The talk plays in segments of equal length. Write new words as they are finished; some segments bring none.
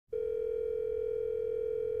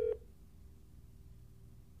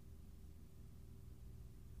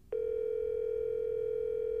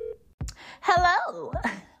Hello.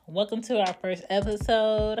 Welcome to our first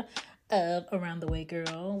episode of Around the Way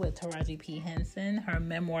Girl with Taraji P. Henson, her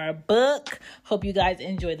memoir book. Hope you guys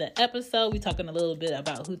enjoy the episode. We're talking a little bit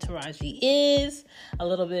about who Taraji is, a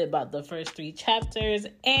little bit about the first 3 chapters,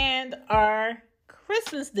 and our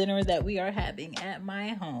Christmas dinner that we are having at my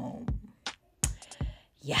home.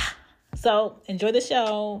 Yeah. So enjoy the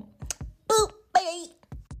show. Boop, bye.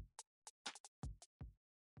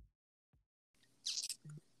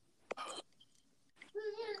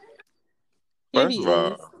 First of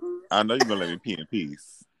all, I know you're going to let me pee in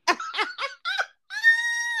peace.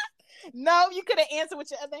 No, you could have answered with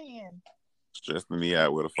your other hand. Stressing me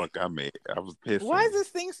out where the fuck I made. I was pissing. Why is this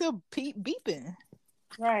thing still beeping?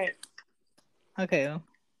 Right. Okay.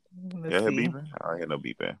 Let's see. Beeping? I don't hear no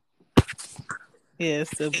beeping. Yeah,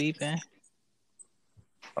 it's still beeping.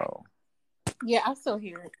 Oh. Yeah, I still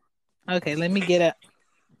hear it. Okay, let me get up.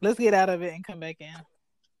 Let's get out of it and come back in.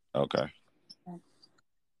 Okay.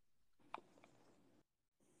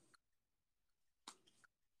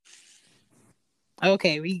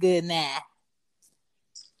 Okay, we good now.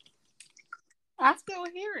 I still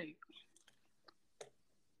hear it.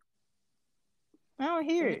 I don't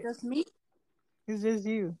hear it. It's just me. It's just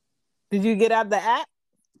you. Did you get out the app?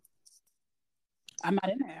 I'm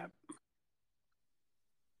not in the app.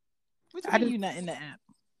 What do you mean you're not in the app?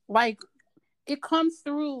 Like, it comes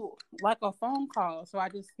through like a phone call, so I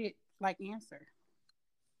just hit like answer.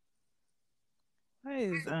 Why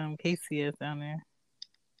is KCS down there?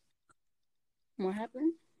 What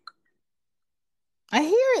happened? I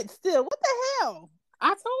hear it still. What the hell? I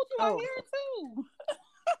told you I hear it too.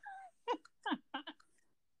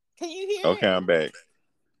 Can you hear it? Okay, I'm back.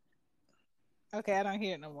 Okay, I don't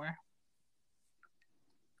hear it no more.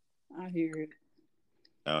 I hear it.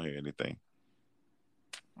 I don't hear anything.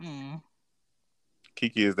 Mm.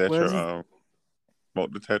 Kiki, is that your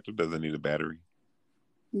smoke detector? Does it need a battery?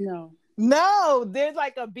 No. No, there's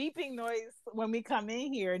like a beeping noise when we come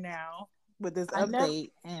in here now with this update.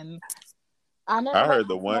 And I heard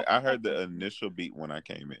the initial beat when I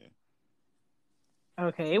came in.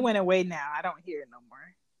 Okay, it went away now. I don't hear it no more.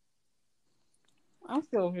 I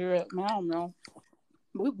still hear it. I don't know.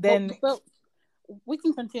 But we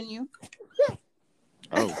can continue.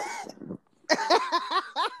 Oh.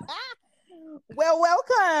 Well,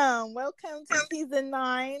 welcome to season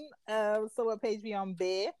 9 of So What Page Beyond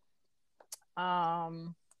Bed.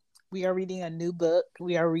 We are reading a new book.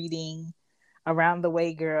 We are reading Around the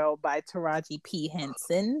Way Girl by Taraji P.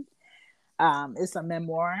 Henson. It's a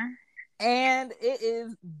memoir, and it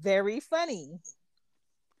is very funny.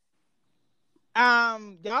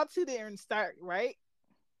 Y'all two didn't start, right?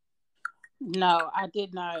 No, I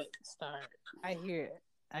did not start. I hear it.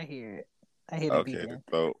 I hear the beeping.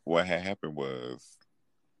 So what had happened was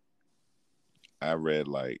I read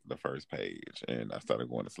like the first page and I started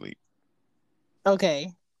going to sleep.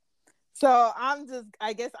 Okay. So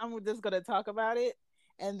I guess I'm just going to talk about it.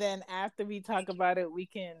 And then after we talk about it, we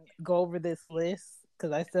can go over this list.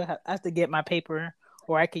 Because I still have to get my paper,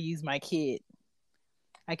 or I could use my kid.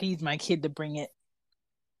 I can use my kid to bring it.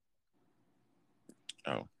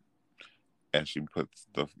 Oh. And she puts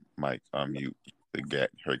the mic on mute to get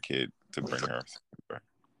her kid to bring her. Because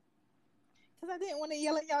I didn't want to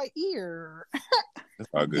yell in y'all ear. It's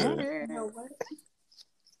all good.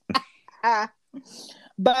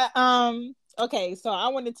 But okay, so I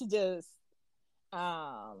wanted to just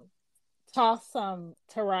toss some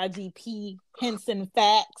Taraji P. Henson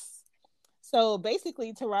facts. So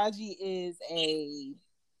basically, Taraji is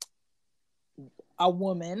a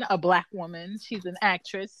woman, a Black woman. She's an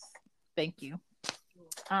actress. Thank you.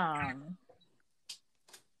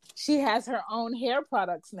 She has her own hair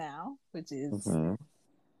products now, which is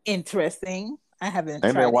interesting. I haven't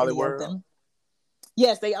tried any of them.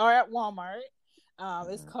 Yes, they are at Walmart.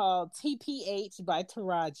 It's called TPH by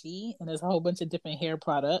Taraji, and there's a whole bunch of different hair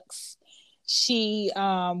products. She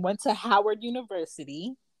went to Howard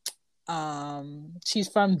University. She's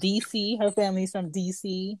from DC. Her family's from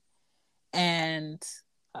DC, and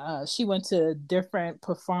she went to different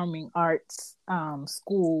performing arts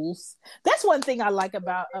schools. That's one thing I like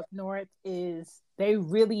about up north is they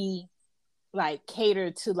really like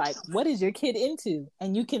cater to like, what is your kid into?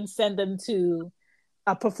 And you can send them to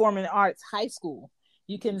a performing arts high school.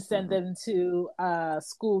 You can send them to a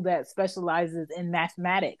school that specializes in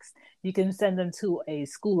mathematics. You can send them to a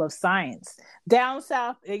school of science. Down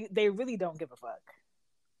south, they really don't give a fuck.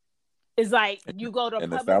 It's like you go to in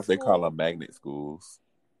public the south, school, they call them magnet schools.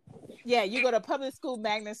 Yeah, you go to public school,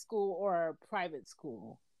 magnet school, or private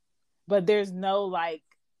school, but there's no like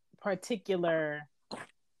particular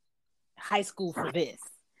high school for this.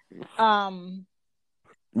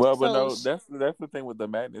 Well, but no, that's the thing with the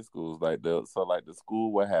magnet schools. Like the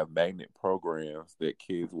school will have magnet programs that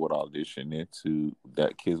kids would audition into,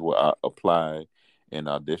 that kids will apply and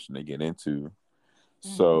audition to get into.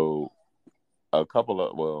 So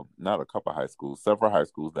not a couple high schools, several high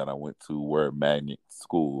schools that I went to were magnet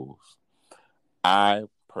schools. I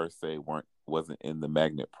per se wasn't in the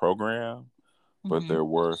magnet program, but there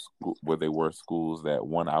were schools that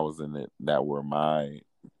I was in it that were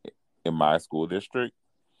in my school district.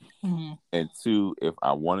 And two, if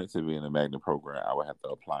I wanted to be in the magnet program, I would have to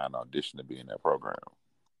apply and audition to be in that program.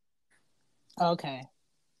 Okay.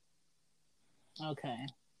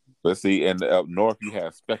 But see, in up north, you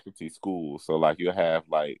have specialty schools. So, like, you have,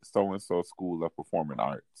 like, so-and-so School of Performing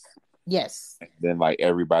Arts. Yes. And then, like,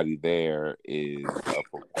 everybody there is a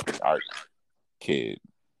performing arts kid.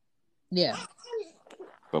 Yeah.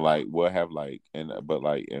 So, like, we'll have, like, in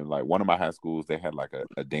one of my high schools, they had, like,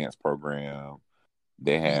 a dance program.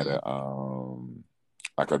 They had a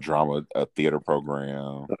drama, a theater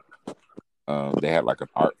program. They had like an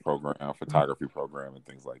art program, photography program, and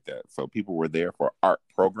things like that. So people were there for art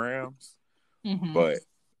programs, but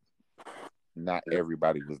not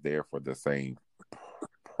everybody was there for the same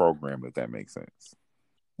program, if that makes sense.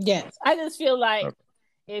 Yes. I just feel like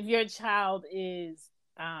if your child is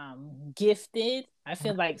gifted, I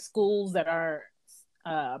feel like schools that are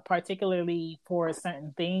particularly for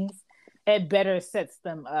certain things, it better sets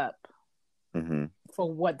them up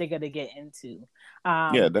for what they're going to get into.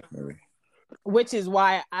 Yeah, definitely. Which is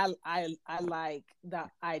why I like the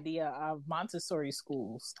idea of Montessori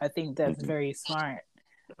schools. I think that's very smart.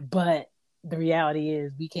 But the reality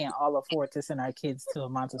is we can't all afford to send our kids to a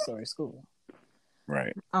Montessori school.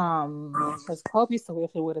 Right. Because Kobe used to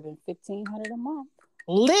wish it would have been $1,500 a month.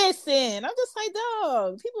 Listen, I'm just like,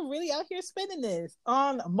 dog, people really out here spending this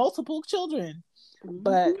on multiple children.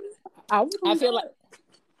 But I feel like,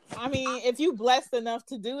 I mean, if you're blessed enough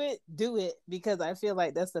to do it, because I feel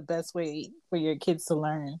like that's the best way for your kids to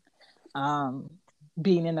learn.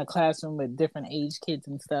 Being in a classroom with different age kids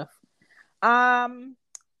and stuff.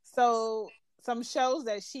 So some shows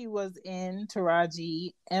that she was in,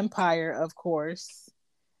 Taraji, Empire, of course,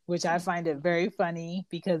 which I find it very funny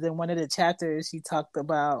because in one of the chapters she talked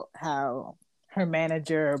about how her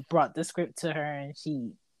manager brought the script to her and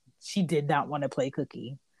she did not want to play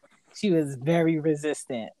Cookie. She was very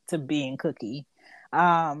resistant to being Cookie.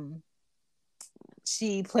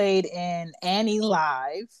 She played in Annie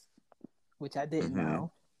Live, which I didn't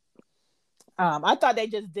know. I thought they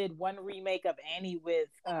just did one remake of Annie with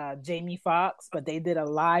Jamie Foxx, but they did a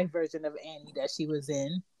live version of Annie that she was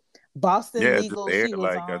in. Boston Legal, she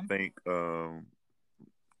was on. I think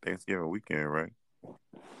Thanksgiving weekend, right?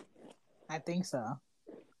 I think so.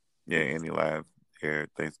 Yeah, Annie Live aired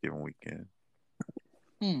Thanksgiving weekend.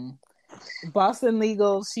 Boston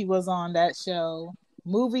Legal, she was on that show.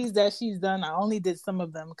 Movies that she's done, I only did some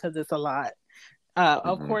of them because it's a lot.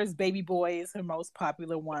 Of course, Baby Boy is her most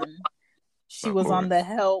popular one. She was on The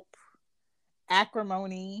Help,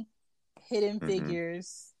 Acrimony, Hidden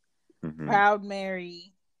Figures, Proud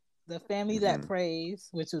Mary, The Family That Prays,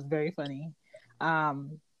 which was very funny.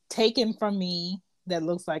 Taken From Me, that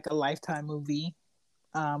looks like a Lifetime movie.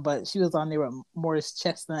 But she was on there with Morris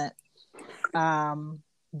Chestnut.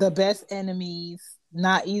 The Best Enemies,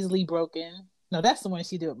 Not Easily Broken. No, that's the one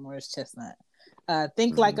she did with Morris Chestnut.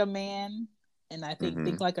 Think Like a Man, and I think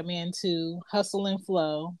Think Like a Man 2. Hustle and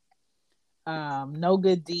Flow. No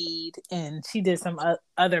Good Deed, and she did some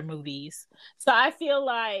other movies. So I feel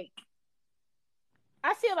like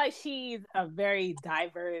she's a very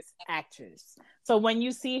diverse actress. So when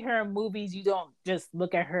you see her in movies, you don't just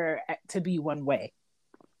look at her to be one way.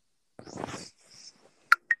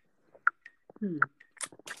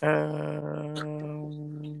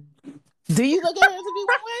 Do you look at her to be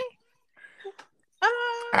one way?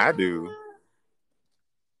 I do.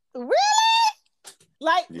 Really?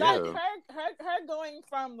 Like her going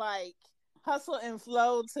from like Hustle and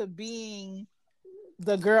Flow to being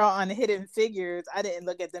the girl on Hidden Figures, I didn't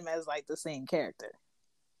look at them as like the same character.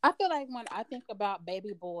 I feel like when I think about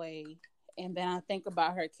Baby Boy and then I think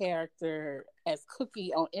about her character as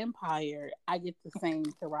Cookie on Empire, I get the same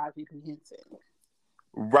Taraji P. Henson.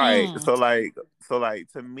 Right. So like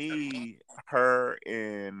to me, her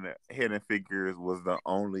in Hidden Figures was the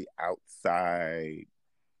only outside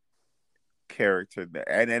character that,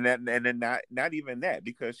 and then not even that,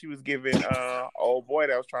 because she was giving old boy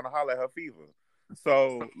that was trying to holler at her fever.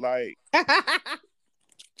 So like I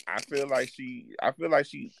don't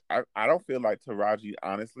feel like Taraji,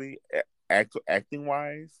 honestly, acting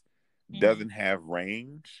wise, doesn't have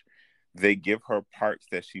range. They give her parts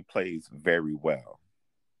that she plays very well.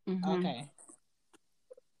 Okay.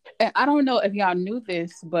 And I don't know if y'all knew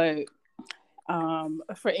this, but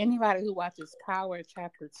for anybody who watches Power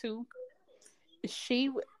Chapter 2, she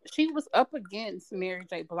was up against Mary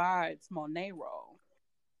J. Blige's Monet role.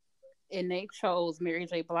 And they chose Mary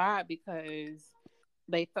J. Blige because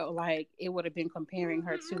they felt like it would have been comparing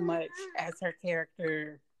her too much as her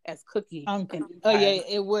character as Cookie. Oh yeah,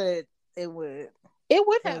 it would. It would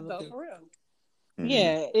have though, for real.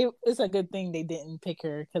 Yeah, it's a good thing they didn't pick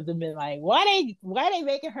her, because it'd been like, why they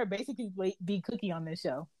making her basically be Cookie on this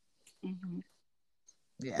show? Mm-hmm.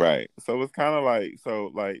 Yeah. Right. So it's kind of like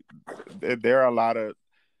there are a lot of,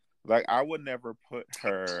 like, I would never put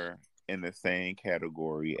her in the same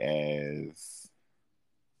category as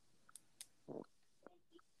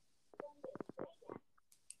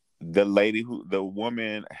the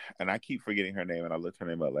woman, and I keep forgetting her name, and I looked her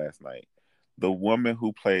name up last night. The woman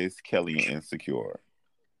who plays Kelly in Insecure.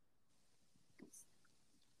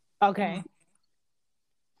 Okay.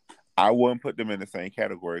 I wouldn't put them in the same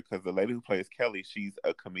category, because the lady who plays Kelly, she's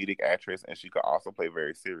a comedic actress, and she could also play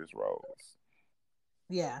very serious roles.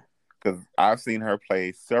 Yeah. Because I've seen her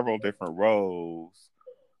play several different roles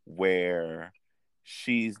where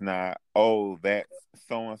she's not, oh, that's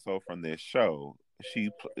so-and-so from this show.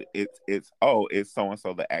 It's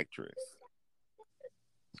so-and-so the actress.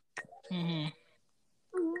 Mm-hmm.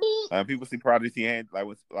 People see Taraji P.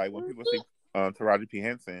 Henson, like when people see Taraji P.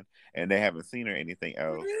 Henson and they haven't seen her anything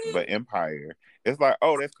else but Empire, it's like,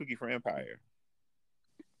 oh, that's Cookie from Empire.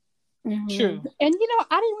 Mm-hmm. True. And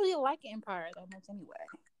I didn't really like Empire that much anyway.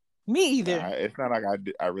 Me either. It's not like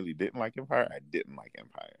I really didn't like Empire. I didn't like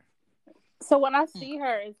Empire. So when I see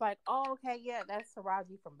her, it's like, oh, okay, yeah, that's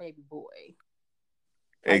Taraji from Baby Boy.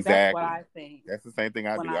 Like, exactly. That's what I think. That's the same thing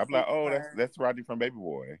I do. I'm like, oh, that's Taraji from Baby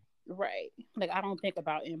Boy. Right. Like, I don't think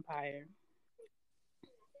about Empire.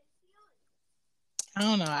 I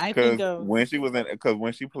don't know. I think of when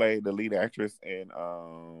she played the lead actress in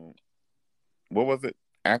what was it?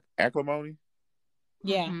 Acrimony?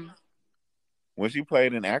 Yeah. Mm-hmm. When she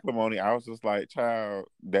played in Acrimony, I was just like, child,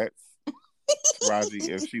 that's Taraji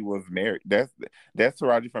if she was married. That's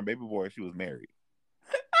Taraji from Baby Boy if she was married.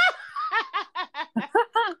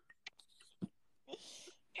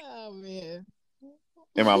 Oh man.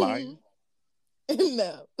 Am I lying?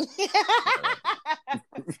 No.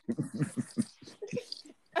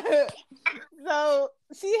 So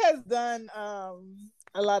she has done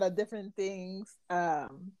a lot of different things as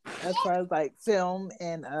far as like film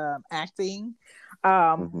and acting.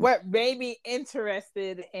 What made me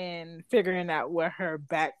interested in figuring out what her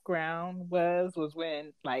background was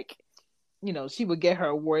when, like, she would get her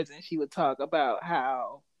awards and she would talk about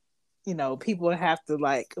how people have to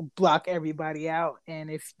like block everybody out, and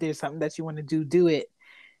if there's something that you want to do it.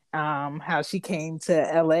 How she came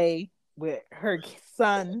to LA with her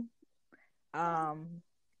son, and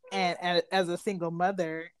as a single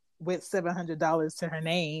mother with $700 to her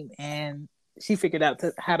name, and she figured out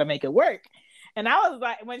how to make it work. And I was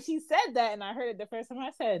like, when she said that and I heard it the first time, I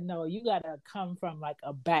said, no, you gotta come from like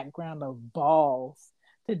a background of balls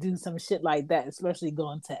to do some shit like that, especially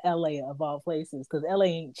going to LA of all places, because LA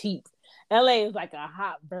ain't cheap. LA is like a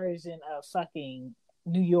hot version of fucking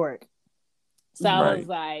New York. So right.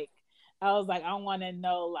 I was like, I want to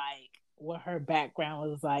know like what her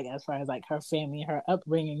background was like as far as like her family, her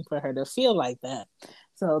upbringing, for her to feel like that.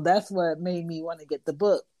 So that's what made me want to get the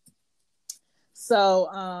book.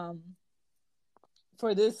 So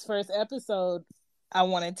for this first episode, I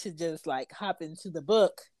wanted to just like hop into the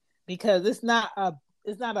book, because it's not a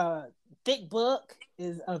thick book.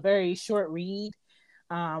 It's a very short read.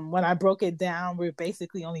 When I broke it down, we're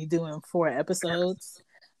basically only doing 4 episodes.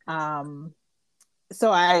 So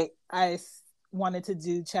I wanted to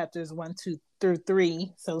do chapters 1, 2 through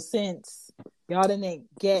 3. So since y'all didn't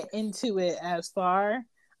get into it as far,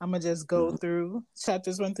 I'm gonna just go through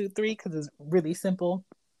chapters 1 through 3 because it's really simple,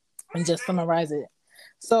 and just summarize it.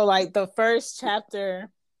 So like the first chapter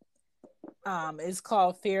is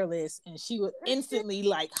called Fearless, and she would instantly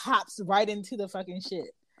like hops right into the fucking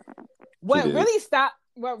shit. What really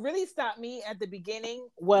stopped me at the beginning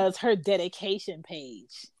was her dedication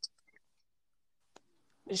page.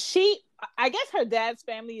 I guess her dad's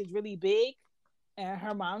family is really big and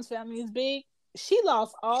her mom's family is big. She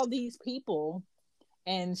lost all these people,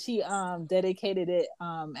 and she dedicated it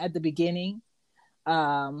at the beginning.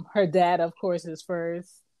 Her dad, of course, is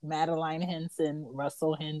first. Madeline Henson,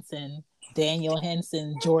 Russell Henson, Daniel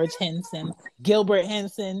Henson, George Henson, Gilbert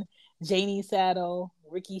Henson, Janie Saddle,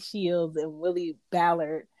 Ricky Shields, and Willie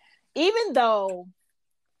Ballard. Even though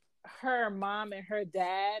her mom and her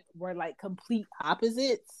dad were like complete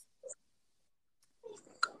opposites,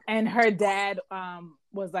 and her dad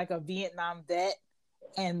was like a Vietnam vet,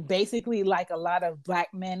 and basically like a lot of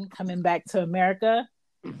Black men coming back to America,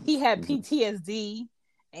 he had PTSD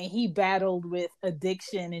and he battled with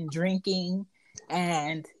addiction and drinking,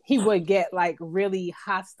 and he would get like really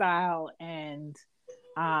hostile and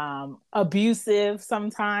abusive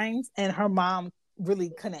sometimes, and her mom really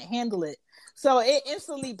couldn't handle it. So it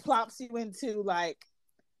instantly plops you into like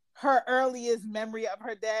her earliest memory of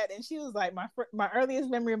her dad, and she was like, my earliest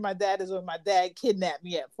memory of my dad is when my dad kidnapped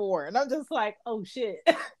me at 4, and I'm just like, oh shit.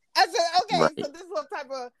 I said, okay, right. So this is what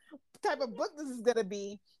type of book this is gonna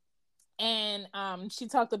be. And she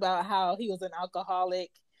talked about how he was an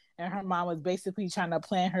alcoholic, and her mom was basically trying to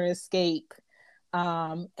plan her escape.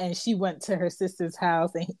 And she went to her sister's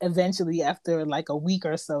house, and eventually, after like a week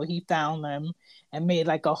or so, he found them and made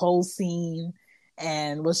like a whole scene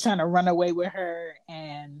and was trying to run away with her.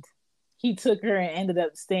 And he took her and ended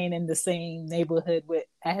up staying in the same neighborhood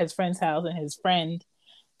at his friend's house, and his friend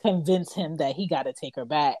convinced him that he got to take her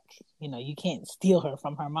back. You know, you can't steal her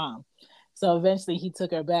from her mom. So eventually he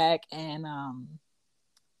took her back, and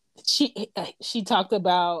she talked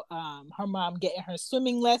about her mom getting her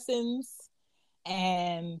swimming lessons.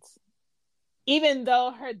 And even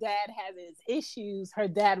though her dad had his issues, her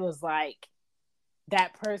dad was like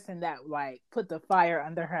that person that like put the fire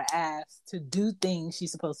under her ass to do things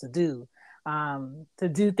she's supposed to do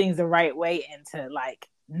things the right way, and to like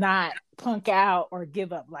not punk out or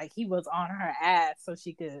give up. Like he was on her ass so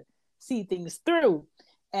she could see things through.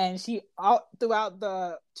 And she all throughout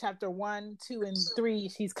the chapter 1, 2, and 3,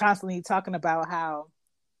 she's constantly talking about how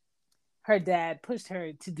her dad pushed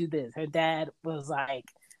her to do this. Her dad was like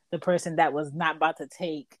the person that was not about to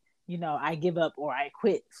take, you know, I give up or I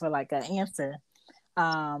quit for like an answer,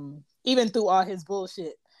 even through all his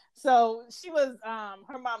bullshit. So she was,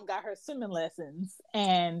 her mom got her swimming lessons,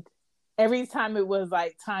 and every time it was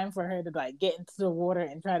like time for her to like get into the water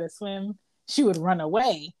and try to swim, she would run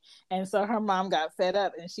away. And so her mom got fed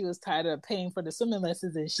up, and she was tired of paying for the swimming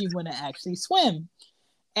lessons, and she wouldn't actually swim.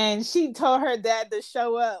 And she told her dad to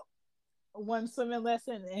show up one swimming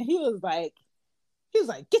lesson, and he was like,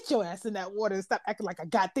 get your ass in that water and stop acting like a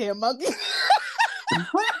goddamn monkey. And I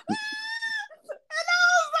was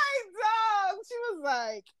like, dog.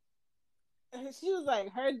 She was like,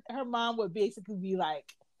 her mom would basically be like,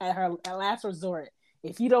 at her last resort,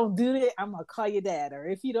 if you don't do it, I'm gonna call your dad, or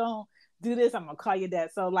if you don't do this, I'm gonna call your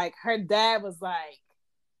dad. So like her dad was like,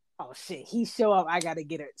 oh shit, he show up, I gotta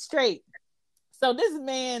get her straight. So this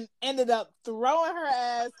man ended up throwing her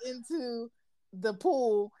ass into the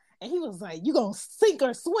pool, and he was like, you gonna sink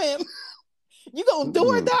or swim? You gonna do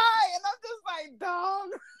or die? And I'm just like, dog.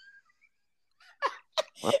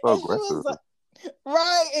 That's so aggressive. Like,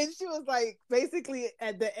 right. And she was like, basically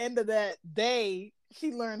at the end of that day,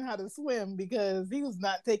 she learned how to swim because he was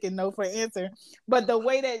not taking no for an answer. But the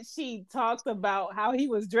way that she talked about how he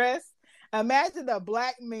was dressed, imagine a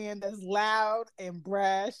Black man that's loud and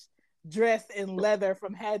brash, dressed in leather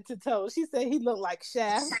from head to toe. She said he looked like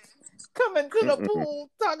Shaft coming to the pool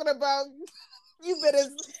talking about you better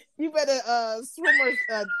swim or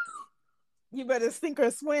you better sink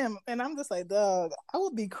or swim. And I'm just like, dog, I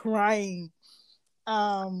would be crying.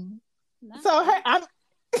 So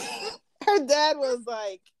her dad was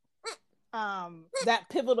like that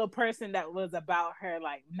pivotal person that was about her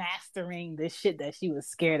like mastering the shit that she was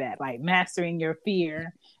scared at, like mastering your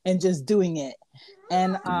fear and just doing it.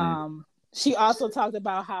 And she also talked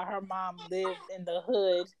about how her mom lived in the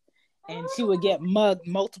hood and she would get mugged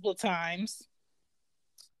multiple times.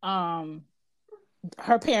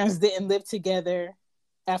 Her parents didn't live together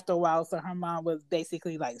after a while, so her mom was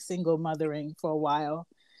basically like single mothering for a while.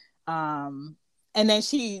 And then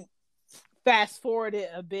she fast forwarded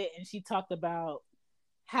a bit, and she talked about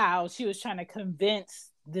how she was trying to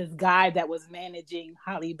convince this guy that was managing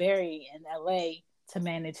Halle Berry in LA to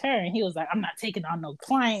manage her, and he was like, I'm not taking on no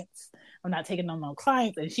clients.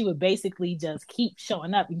 And she would basically just keep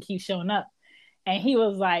showing up. And he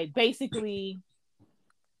was like,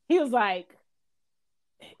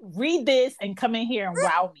 read this and come in here and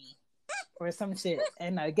wow me or some shit.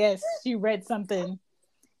 And I guess she read something.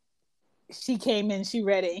 She came in, she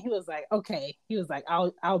read it, and he was like, okay. He was like,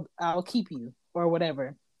 I'll keep you or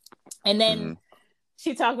whatever. And then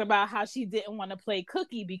she talked about how she didn't want to play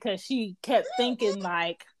Cookie because she kept thinking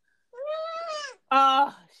like,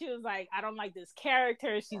 she was like, I don't like this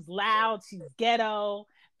character. She's loud. She's ghetto.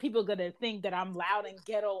 People gonna think that I'm loud and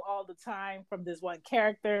ghetto all the time from this one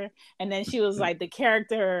character. And then she was like, the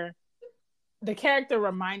character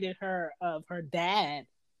reminded her of her dad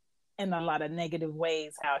in a lot of negative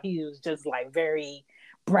ways, how he was just like very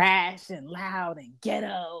brash and loud and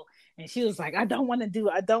ghetto. And she was like, I don't want to do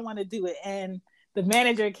it. And the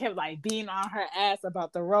manager kept like being on her ass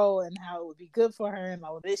about the role and how it would be good for her and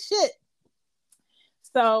all of this shit.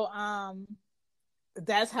 So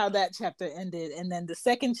that's how that chapter ended. And then the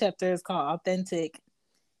second chapter is called Authentic.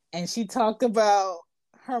 And she talked about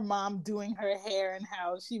her mom doing her hair and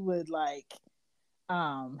how she would like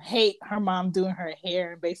hate her mom doing her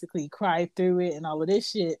hair and basically cry through it and all of this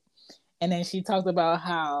shit. And then she talked about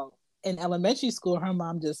how in elementary school her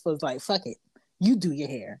mom just was like, fuck it, you do your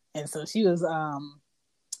hair. And so she was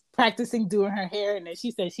practicing doing her hair, and then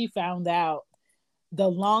she said she found out the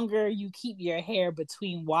longer you keep your hair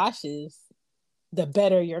between washes, the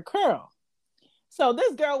better your curl. So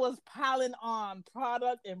this girl was piling on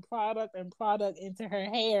product and product and product into her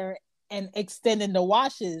hair and extending the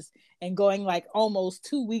washes and going like almost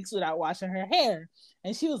 2 weeks without washing her hair.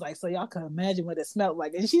 And she was like, so y'all can imagine what it smelled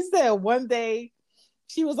like. And she said one day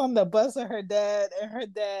she was on the bus with her dad, and her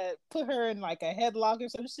dad put her in like a headlock or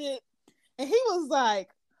some shit. And he was like,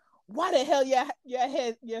 why the hell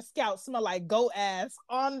your scalp smell like goat ass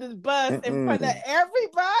on the bus in front of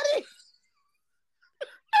everybody?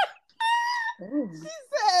 She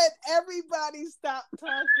said everybody stopped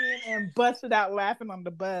talking and busted out laughing on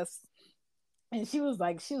the bus. And she was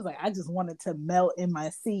like, I just wanted to melt in my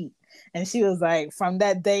seat. And she was like, from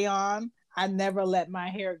that day on, I never let my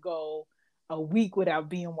hair go a week without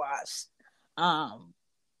being washed. So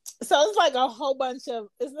it's like a whole bunch of,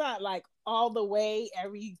 it's not like all the way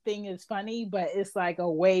everything is funny, but it's like a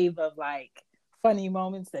wave of like funny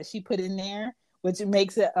moments that she put in there, which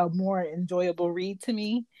makes it a more enjoyable read to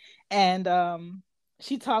me. And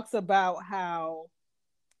she talks about how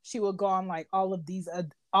she would go on like all of these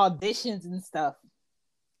auditions and stuff,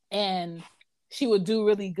 and she would do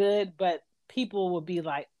really good, but people would be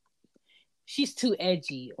like, she's too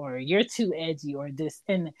edgy, or you're too edgy, or this.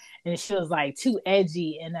 And she was like, too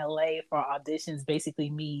edgy in LA for auditions basically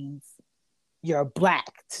means you're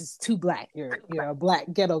black, too black. You're a black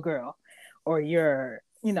ghetto girl, or you're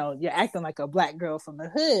acting like a black girl from the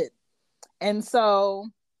hood. And so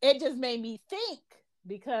it just made me think,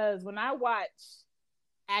 because when I watch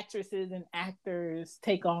actresses and actors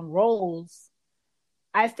take on roles,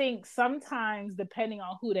 I think sometimes, depending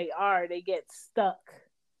on who they are, they get stuck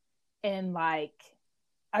in like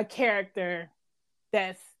a character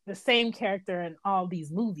that's the same character in all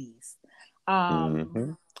these movies.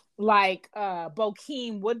 Like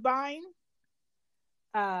Bokeem Woodbine.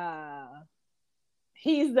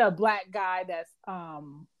 He's the black guy that's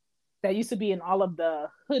that used to be in all of the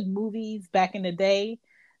hood movies back in the day.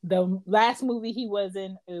 The last movie he was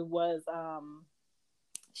in, it was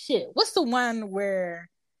what's the one where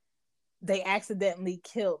they accidentally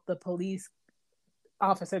killed the police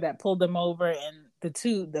officer that pulled them over, and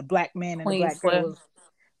the black man and Queen the black girl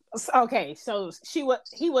was, okay, so he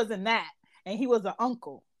was in that, and he was an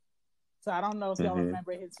uncle. So I don't know if y'all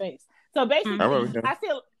remember his face. So basically, I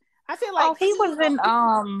feel like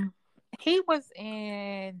he was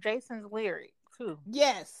in Jason's Lyric too.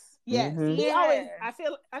 Yes. He always, I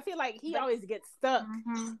feel like he always gets stuck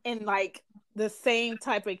in like the same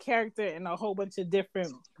type of character in a whole bunch of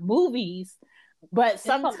different movies. But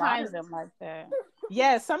sometimes a lot of them like that.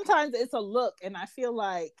 Yeah, sometimes it's a look, and I feel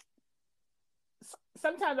like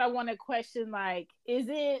sometimes I want to question, like, is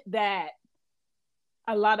it that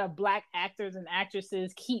a lot of black actors and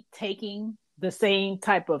actresses keep taking the same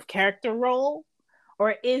type of character role,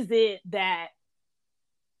 or is it that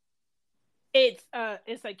it's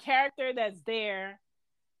a character that's there,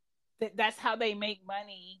 that's how they make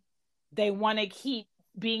money, they want to keep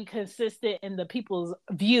being consistent in the people's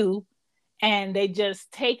view, and they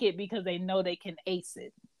just take it because they know they can ace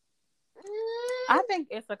it? I think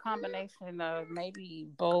it's a combination of maybe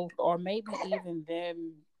both, or maybe even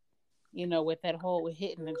them, with that whole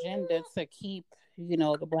hidden agenda to keep,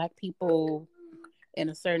 the black people in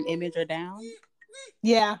a certain image or down.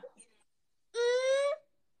 Yeah.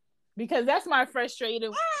 Because that's my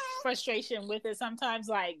frustration with it sometimes.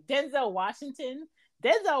 Like Denzel Washington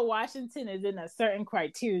is in a certain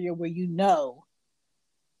criteria where you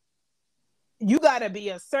got to be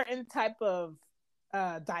a certain type of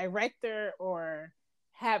director or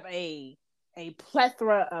have a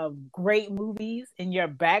plethora of great movies in your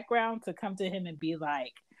background to come to him and be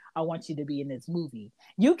like, I want you to be in this movie.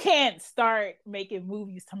 You can't start making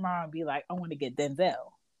movies tomorrow and be like, I want to get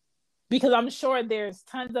Denzel. Because I'm sure there's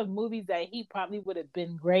tons of movies that he probably would have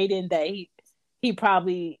been great in that he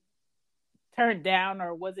probably turned down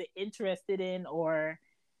or wasn't interested in, or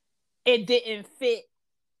it didn't fit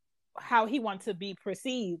how he wants to be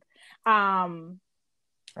perceived. I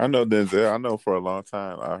know Denzel. I know for a long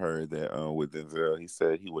time I heard that with Denzel, he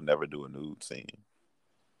said he would never do a nude scene.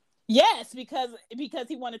 Yes, because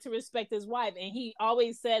he wanted to respect his wife, and he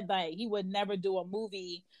always said that he would never do a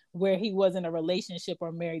movie where he was in a relationship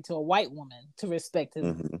or married to a white woman to respect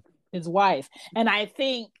his wife. And I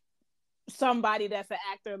think somebody that's an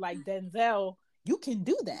actor like Denzel, you can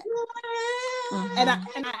do that. And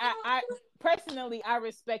I personally, I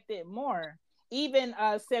respect it more. Even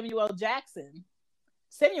Samuel Jackson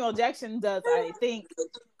does, I think,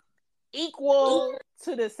 equal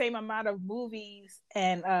to the same amount of movies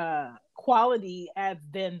and quality as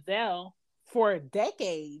Denzel for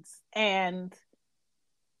decades, and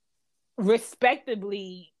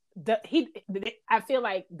respectably, I feel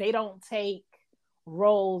like they don't take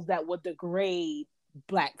roles that would degrade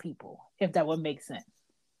Black people, if that would make sense.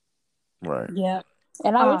 Right. Yeah.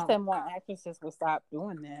 And I wish that more actresses would stop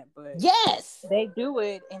doing that, but yes, they do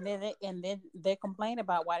it, and then they complain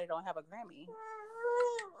about why they don't have a Grammy.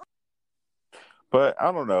 But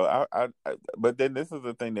I don't know. But then this is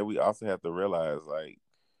the thing that we also have to realize: like,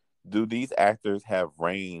 do these actors have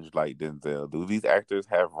range like Denzel? Do these actors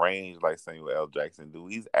have range like Samuel L. Jackson? Do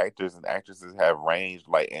these actors and actresses have range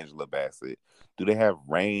like Angela Bassett? Do they have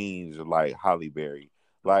range like Halle Berry?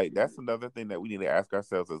 Like, that's another thing that we need to ask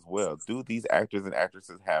ourselves as well. Do these actors and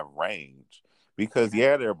actresses have range? Because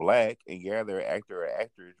yeah, they're Black, and yeah, they're an actor or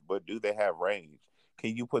actress, but do they have range?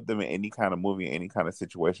 Can you put them in any kind of movie, any kind of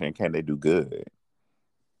situation, and can they do good?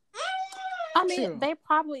 I mean, they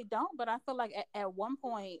probably don't, but I feel like at one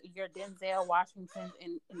point, your Denzel Washington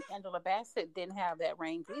and Angela Bassett didn't have that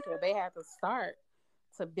range either. They had to start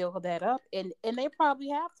to build that up, and they probably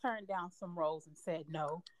have turned down some roles and said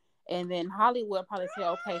no. And then Hollywood probably said,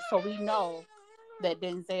 okay, so we know that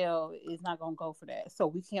Denzel is not going to go for that. So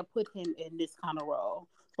we can't put him in this kind of role.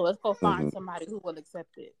 So let's go find somebody who will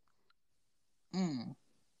accept it.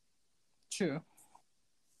 True.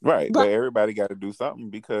 Right. But everybody got to do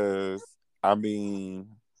something, because, I mean,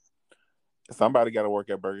 somebody got to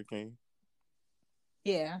work at Burger King.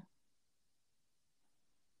 Yeah.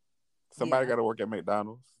 Somebody got to work at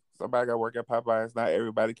McDonald's. Somebody got to work at Popeyes. Not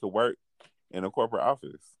everybody could work in a corporate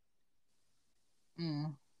office.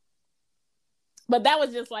 But that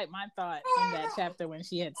was just like my thought in that chapter when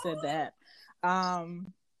she had said that.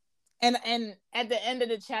 And at the end of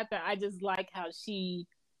the chapter, I just like how she,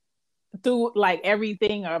 through like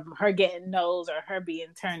everything of her getting no's or her being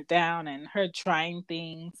turned down and her trying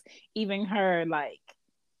things, even her like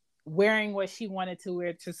wearing what she wanted to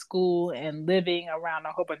wear to school and living around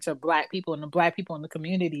a whole bunch of Black people and the Black people in the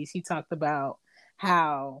community, she talked about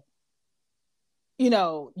how,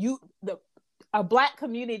 a Black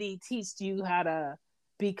community teaches you how to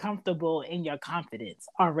be comfortable in your confidence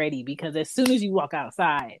already, because as soon as you walk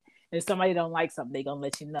outside, if somebody don't like something, they're going to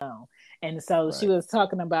let you know. And so she was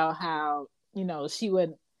talking about how, she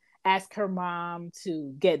would ask her mom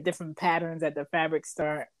to get different patterns at the fabric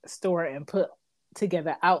store and put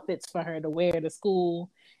together outfits for her to wear to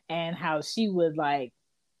school, and how she would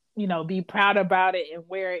be proud about it and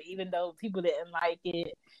wear it even though people didn't like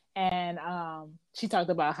it. And she talked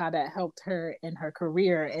about how that helped her in her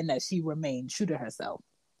career and that she remained true to herself.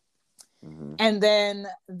 And then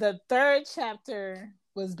the third chapter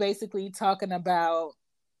was basically talking about,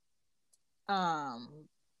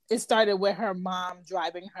 it started with her mom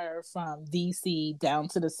driving her from DC down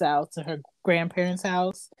to the South to her grandparents'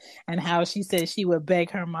 house, and how she said she would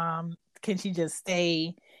beg her mom, can she just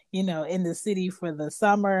stay, in the city for the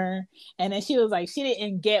summer? And then she was like, she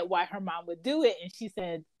didn't get why her mom would do it. And she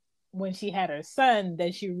said when she had her son,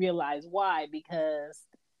 then she realized why, because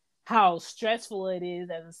how stressful it is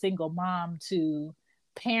as a single mom to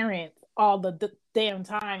parent all the damn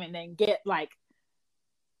time and then get like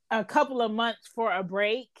a couple of months for a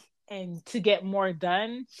break and to get more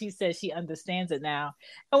done. She says she understands it now.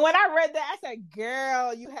 And when I read that, I said,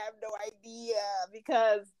 girl, you have no idea.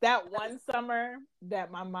 Because that one summer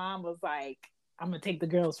that my mom was like, I'm going to take the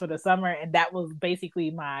girls for the summer. And that was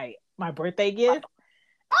basically my birthday gift.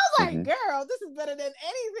 I was like, girl, this is better than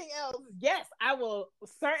anything else. Yes, I will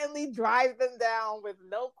certainly drive them down with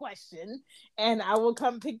no question. And I will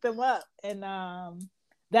come pick them up. And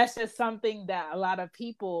that's just something that a lot of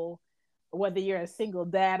people, whether you're a single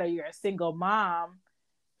dad or you're a single mom,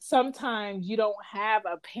 sometimes you don't have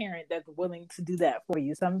a parent that's willing to do that for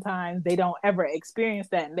you. Sometimes they don't ever experience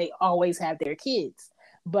that and they always have their kids.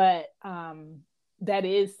 But that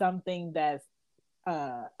is something that's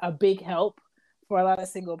a big help for a lot of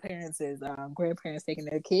single parents, is grandparents taking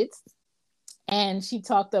their kids. And she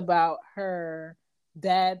talked about her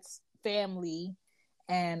dad's family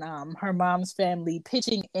and her mom's family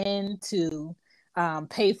pitching in to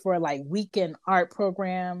pay for like weekend art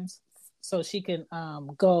programs so she can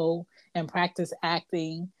go and practice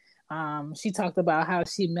acting. She talked about how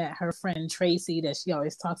she met her friend Tracy that she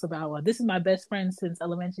always talks about. Well, this is my best friend since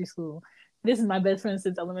elementary school. This is my best friend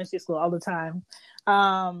since elementary school all the time.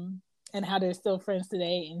 And how they're still friends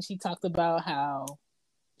today. And she talked about how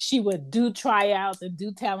she would do tryouts and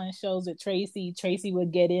do talent shows with Tracy. Tracy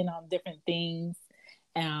would get in on different things.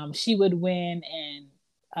 She would win,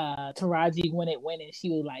 and Taraji wouldn't win, and she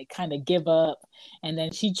would like kind of give up. And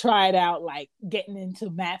then she tried out like getting into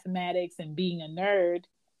mathematics and being a nerd.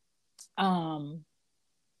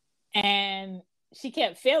 And she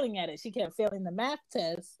kept failing at it. She kept failing the math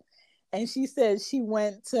test. And she said she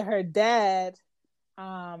went to her dad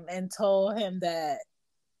and told him that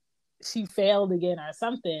she failed again or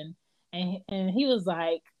something. And he was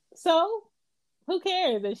like, so who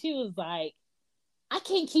cares? And she was like, I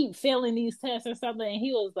can't keep failing these tests or something. And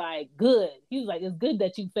he was like, good. He was like, it's good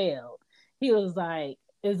that you failed. He was like,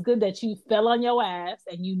 it's good that you fell on your ass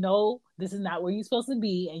and you know this is not where you're supposed to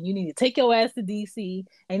be, and you need to take your ass to DC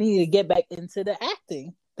and you need to get back into the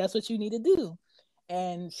acting. That's what you need to do.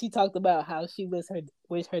 And she talked about how she wish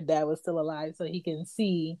her dad was still alive so he can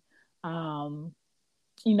see,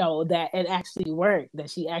 that it actually worked, that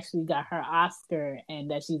she actually got her Oscar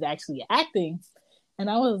and that she's actually acting. And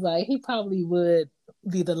I was like, he probably would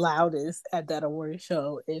be the loudest at that award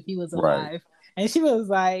show if he was alive. Right. And she was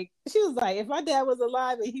like, if my dad was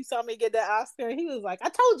alive and he saw me get that Oscar, he was like, I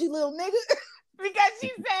told you, little nigga. Because she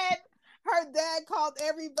said her dad called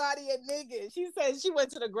everybody a nigga. She said she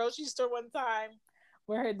went to the grocery store one time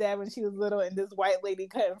with her dad when she was little, and this white lady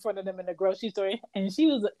cut in front of them in the grocery store. And he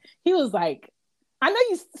was like, I know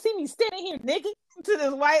you see me standing here, nigga, to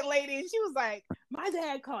this white lady. And she was like, my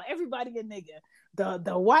dad called everybody a nigga.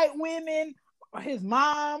 The white women, his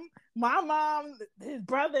mom, my mom, his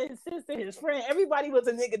brother, his sister, his friend, everybody was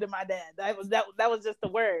a nigga to my dad. That was just the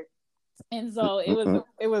word. And so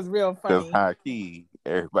it was real funny. Because high key,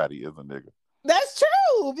 everybody is a nigga. That's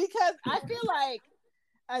true, because I feel like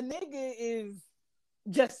a nigga is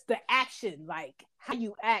just the action, like how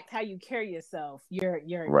you act, how you carry yourself,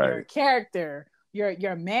 your character,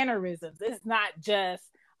 your mannerisms. It's not just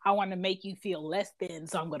I want to make you feel less than,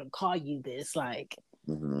 so I'm going to call you this. Like,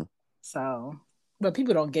 so, but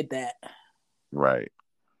people don't get that. Right.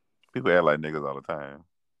 People act like niggas all the time.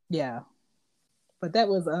 Yeah. But that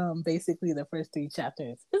was basically the first 3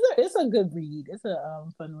 chapters. It's a good read. It's a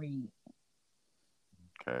fun read.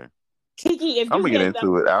 Okay. Kiki, if you I'm gonna get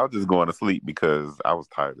into it. I was just going to sleep because I was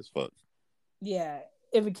tired as fuck. Yeah.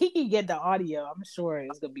 If Kiki get the audio, I'm sure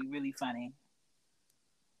it's gonna be really funny.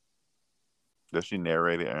 Does she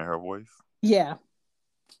narrate it in her voice? Yeah.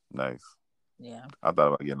 Nice. Yeah. I thought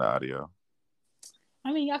about getting the audio.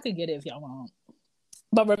 I mean, y'all could get it if y'all want.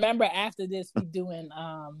 But remember, after this, we're doing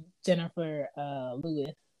Jennifer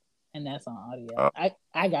Lewis, and that's on audio.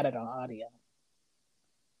 I got it on audio.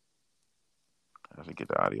 I should get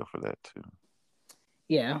the audio for that too.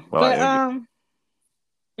 Yeah. Well, but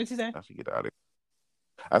what you say? I should get the audio.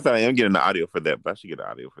 I said I am getting the audio for that, but I should get the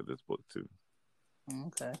audio for this book too.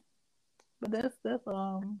 Okay. But that's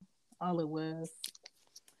all it was.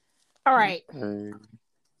 All right. Okay.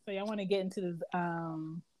 So y'all want to get into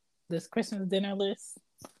this Christmas dinner list?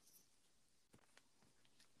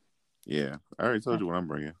 Yeah, I already told you what I'm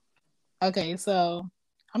bringing. Okay, so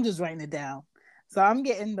I'm just writing it down. So I'm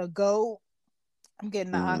getting the goat. I'm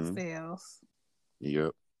getting the oxtails.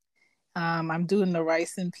 Yep. I'm doing the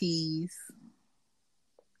rice and peas.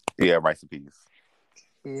 Yeah, rice and peas.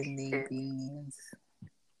 Kidney beans.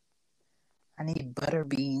 I need butter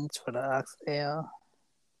beans for the oxtail.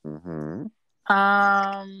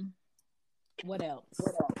 What else?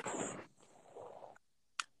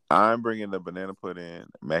 I'm bringing the banana pudding,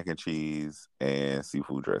 mac and cheese, and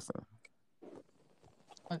seafood dressing.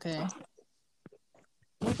 Okay.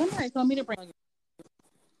 Well, somebody told me to bring.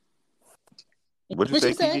 What'd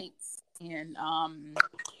you say? And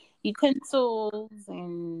utensils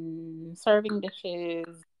and serving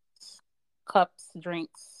dishes, cups,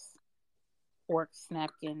 drinks, forks,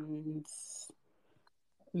 napkins,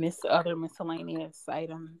 other miscellaneous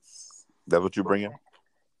items. That's what you're bringing?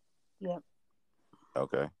 Yep.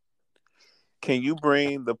 Okay. Can you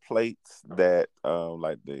bring the plates that,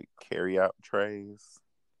 like the carry-out trays?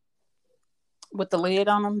 With the lid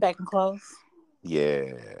on them, back and close?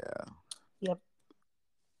 Yeah. Yep.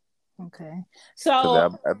 Okay.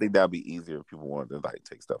 So I think that'd be easier if people wanted to like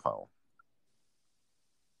take stuff home.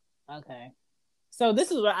 Okay. So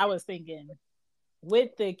this is what I was thinking.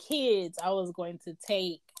 With the kids, I was going to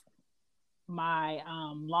take my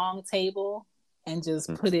long table and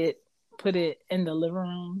just put it in the living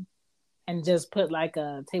room and just put like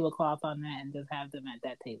a tablecloth on that and just have them at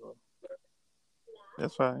that table.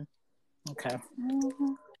 That's fine. Okay.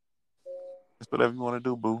 whatever you want to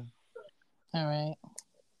do, boo. All right.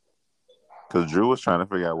 Because Drew was trying to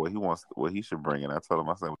figure out what he should bring, and I told him,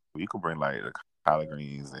 I said, well, you could bring like the collard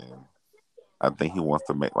greens, and I think he wants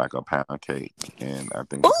to make like a pound cake, and I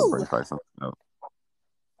think you could bring like something else.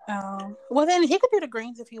 Well, then he could do the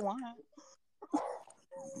greens if you want.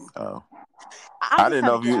 Oh, I didn't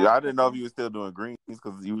know if you were still doing greens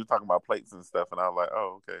because you were talking about plates and stuff, and I was like,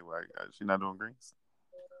 oh, okay, like she's not doing greens.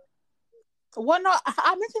 Well, no,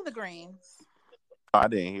 I mentioned the greens. Oh, I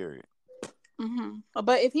didn't hear it. Mm-hmm.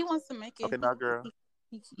 But if he wants to make it, okay, now, girl.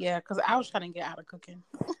 Yeah, because I was trying to get out of cooking.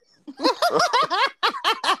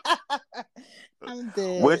 I'm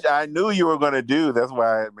dead. Which I knew you were going to do. That's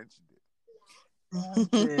why I mentioned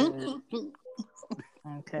it.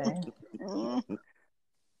 Okay.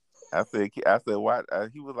 I said, why?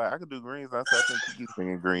 He was like, I could do greens. I said, I think he keeps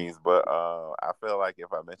bringing greens, but I feel like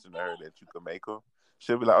if I mentioned to her that you could make them,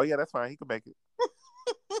 she'll be like, oh yeah, that's fine. He can make it.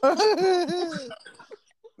 I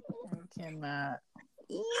cannot.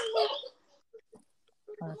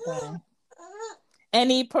 Okay.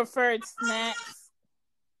 Any preferred snacks?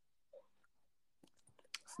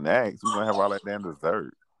 Snacks? We're gonna have all that damn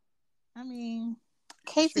dessert. I mean,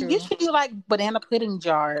 Casey, you should do like banana pudding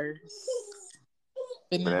jars.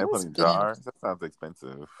 Banana pudding jars? That sounds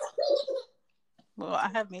expensive. Well, I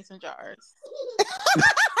have mason jars.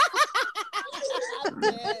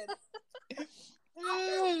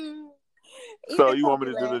 So you want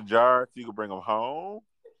me to do the jar so you can bring them home?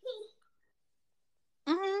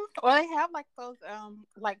 Mm-hmm. Well, they have like those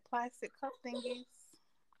like plastic cup thingies.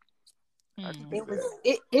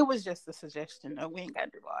 It was just a suggestion though. We ain't gotta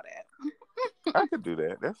do all that. I could do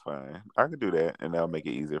that. That's fine. I could do that, and that'll make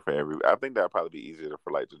it easier for everybody. I think that'll probably be easier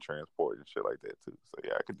for like to transport and shit like that too. So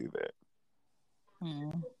yeah, I could do that.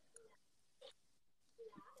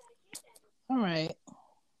 All right.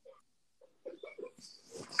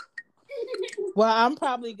 Well, I'm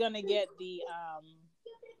probably gonna get the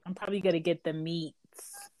meats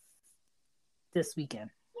this weekend.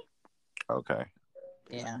 Okay.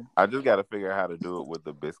 Yeah. I just got to figure out how to do it with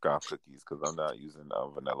the Biscoff cookies because I'm not using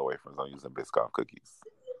vanilla wafers. I'm using Biscoff cookies.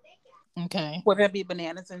 Okay. Would there be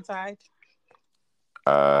bananas inside?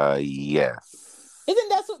 Yes. Isn't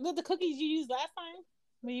that the cookies you used last time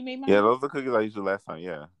when you made mine? Yeah, those are the cookies I used last time.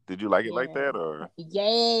 Yeah. Did you like it like that or?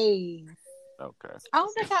 Yay. Okay. I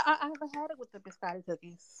don't think I ever had it with the biscotti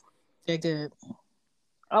cookies. They're good.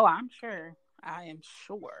 Oh, I'm sure. I am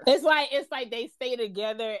sure. It's like they stay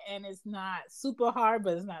together and it's not super hard,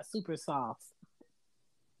 but it's not super soft.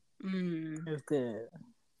 It's good.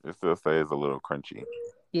 It still stays a little crunchy.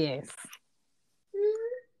 Yes.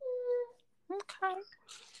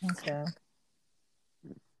 Okay.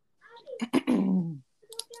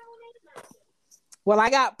 Well,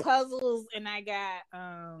 I got puzzles and I got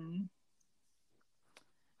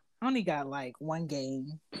I only got like one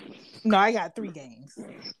game. No, I got 3 games.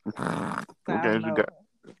 What games you got?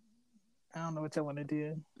 I don't know what y'all want to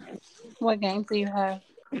do. What games do you have?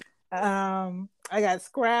 I got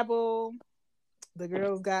Scrabble. The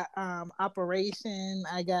girls got Operation.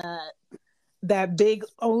 I got that big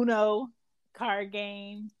Uno card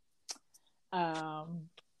game.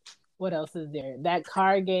 What else is there? That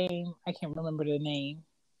card game. I can't remember the name.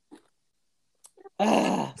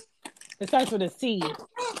 It starts with a C.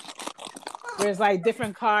 There's like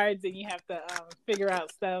different cards and you have to figure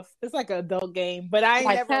out stuff. It's like an adult game, but I ain't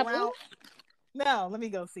like never around. No, let me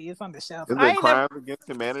go see. It's on the shelf. Is it Crimes Against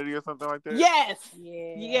Humanity or something like that? Yes.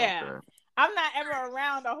 Yeah. Okay. I'm not ever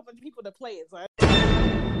around a whole bunch of people to play it. So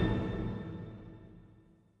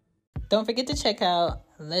don't forget to check out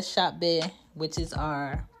Let's Shop Bit, which is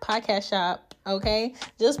our podcast shop. Okay,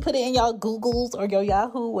 just put it in y'all Googles or your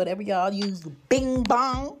Yahoo, whatever y'all use. Bing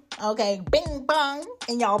bong. Okay, bing bong,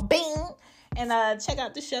 and y'all bing, and check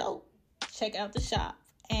out the show. Check out the shop.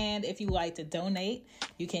 And if you like to donate,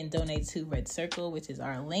 you can donate to Red Circle, which is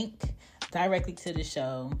our link directly to the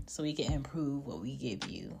show, so we can improve what we give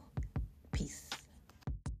you. Peace.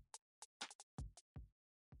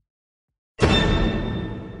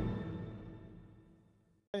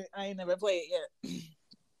 I ain't never played it yet,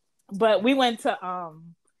 but we went to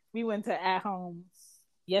At Home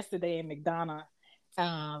yesterday in McDonough,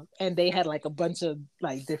 and they had like a bunch of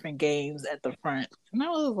like different games at the front, and I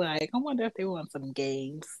was like, I wonder if they want some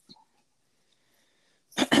games.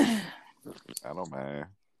 I don't mind.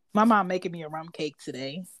 My mom making me a rum cake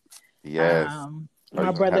today. Yes.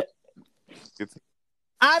 My brother.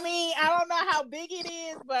 I mean, I don't know how big it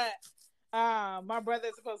is, but my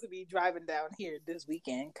brother's supposed to be driving down here this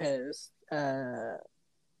weekend because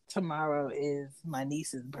tomorrow is my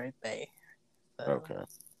niece's birthday. Okay.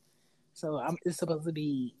 So it's supposed to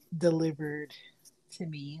be delivered to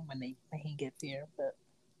me when he gets here. But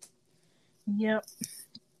yep.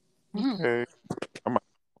 Okay. I'm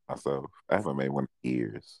myself. I haven't made one in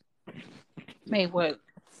years. Made what?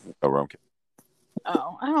 A rum cake.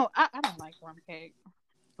 Oh, I don't like rum cake.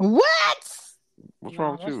 What? What's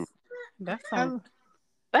wrong with you? That's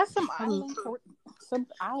some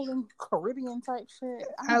island Caribbean type shit.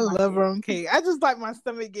 I love rum cake. I just like my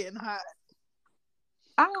stomach getting hot.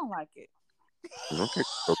 I don't like it. Rum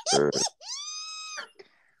cake's so good.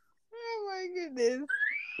 Oh my goodness.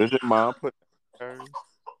 Does your mom put nuts in hers?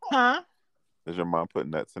 Huh? Does your mom put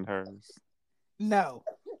nuts in hers? No.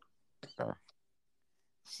 Okay.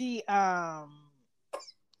 She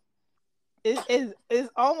it's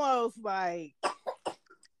almost like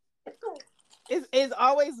it's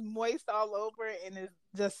always moist all over, and it's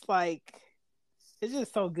just like it's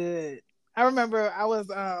just so good. I remember I was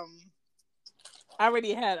I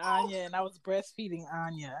already had Anya, and I was breastfeeding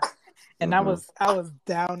Anya, and I was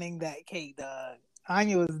downing that cake, dog.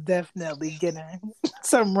 Anya was definitely getting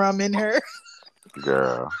some rum in her.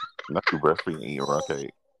 Girl, not you breastfeeding eating rum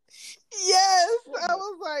cake. Yes, I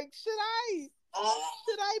was like, should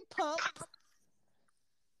I pump?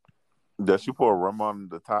 Does she pour rum on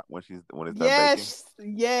the top when it's done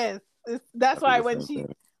baking? Yes. That's why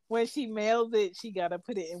when she mails it, she gotta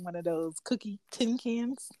put it in one of those cookie tin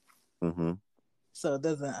cans, so it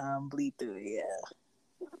doesn't bleed through. Yeah.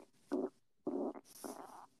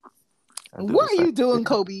 What are you doing,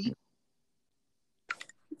 Kobe?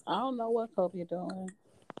 I don't know what Kobe doing.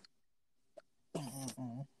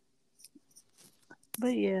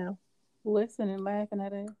 But yeah, listening, laughing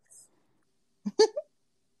at us.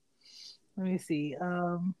 Let me see.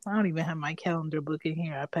 I don't even have my calendar book in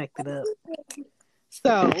here. I packed it up.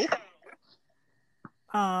 So,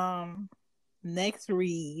 next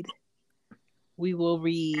read, we will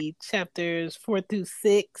read chapters 4 through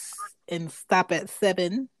 6 and stop at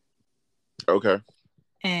 7. Okay.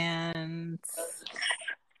 And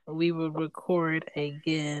we will record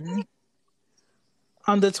again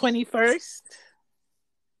on the 21st.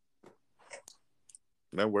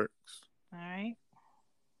 That works. All right.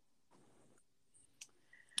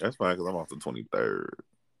 That's fine because I'm off the 23rd.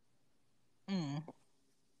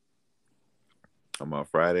 I'm on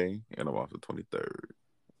Friday and I'm off the 23rd.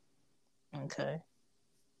 Okay.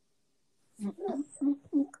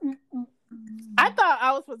 I thought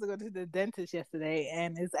I was supposed to go to the dentist yesterday,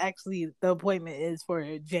 and it's actually the appointment is for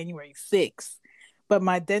January 6th. But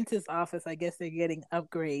my dentist office, I guess they're getting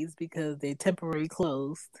upgrades because they're temporarily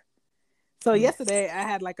closed. So yesterday I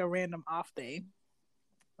had like a random off day.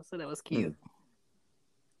 So that was cute.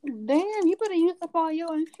 Damn, you better use up all your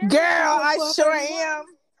insurance. Girl, I sure am.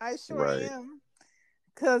 am.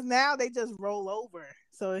 Because now they just roll over.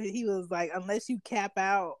 So he was like, unless you cap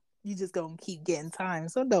out, you just gonna keep getting time.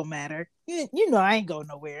 So it don't matter. You know I ain't going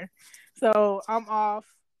nowhere. So I'm off.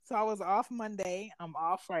 So I was off Monday. I'm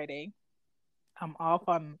off Friday. I'm off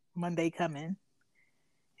on Monday coming.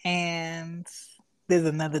 And there's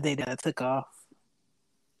another day that I took off.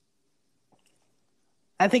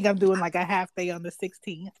 I think I'm doing like a half day on the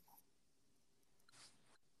 16th.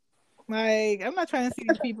 Like, I'm not trying to see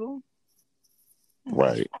these people.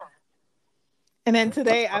 Right. And then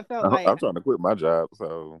today I felt like I'm trying to quit my job,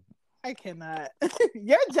 so I cannot.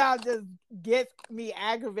 Your job just gets me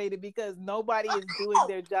aggravated because nobody is doing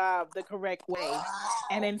their job the correct way.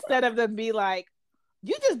 And instead of them be like,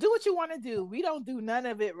 you just do what you want to do. We don't do none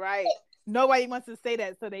of it right. Nobody wants to say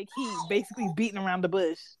that, so they keep basically beating around the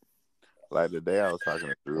bush. Like the day I was talking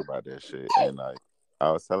to Drew about that shit, and like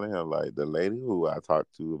I was telling him, like the lady who I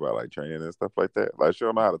talked to about like training and stuff like that, like she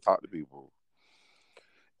don't know how to talk to people.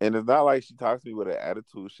 And it's not like she talks to me with an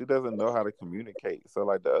attitude. She doesn't know how to communicate. So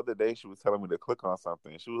like the other day she was telling me to click on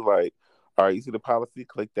something. She was like, all right, you see the policy?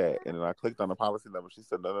 Click that. And then I clicked on the policy number. She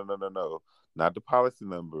said, no. Not the policy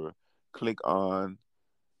number. Click on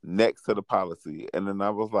next to the policy. And then I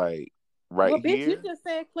was like, right well, here? Bitch, you just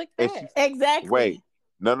said click that. Exactly. Wait.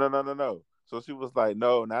 No. So she was like,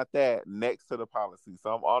 no, not that. Next to the policy.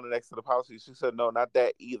 So I'm on the next to the policy. She said, no, not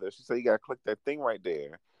that either. She said, you got to click that thing right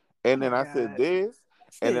there. And then I said, this.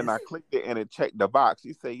 And then I clicked it and it checked the box.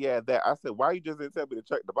 She said, yeah, that. I said, why you just didn't tell me to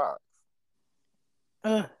check the box?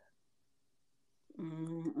 And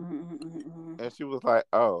she was like,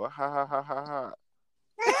 oh, ha.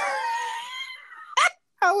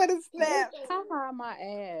 I would have snapped. Ha my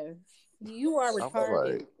ass. You are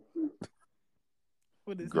retarded.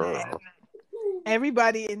 Like, girl.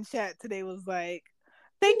 Everybody in chat today was like,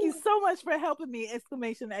 thank you so much for helping me! !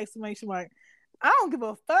 I don't give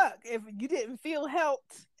a fuck if you didn't feel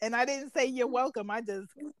helped and I didn't say you're welcome. I just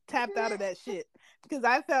tapped out of that shit because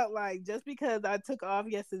I felt like just because I took off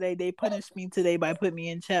yesterday, they punished me today by putting me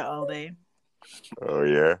in chat all day. Oh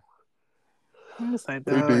yeah, I'm just like,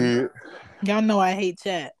 dog, y'all know I hate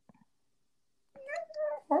chat.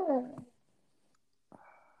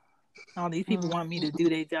 All these people want me to do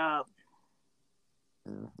their job.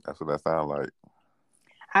 That's what that sounds like.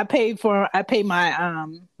 I paid my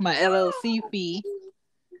my LLC fee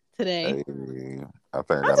today. Hey, I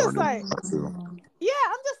think I got to renew that too. Yeah,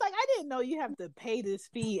 I'm just like, I didn't know you have to pay this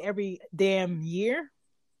fee every damn year.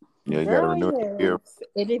 Yeah, you got to renew it here.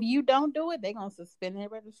 And if you don't do it, they're gonna suspend their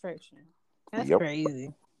registration. That's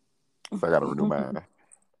crazy. So I got to renew mine.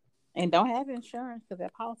 And don't have insurance because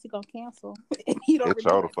that policy gonna cancel. If you don't it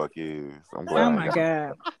sure the fuck is. I'm glad. Oh my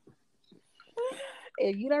god.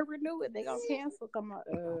 If you don't renew it, they gonna cancel. Come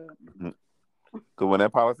on. Cause when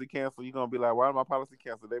that policy cancel, you gonna be like, "Why did my policy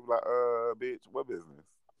cancel?" They be like, bitch, what business?"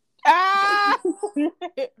 Ah!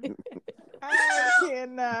 I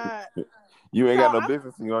cannot. You ain't got no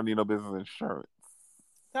business, and you don't need no business insurance.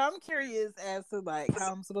 So I'm curious as to like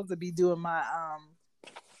how I'm supposed to be doing my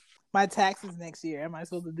my taxes next year. Am I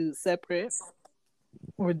supposed to do it separate,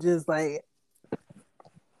 or just like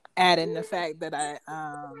add in the fact that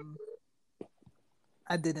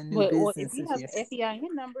I did a new business if you this have year? an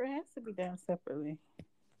FEIN number, it has to be done separately.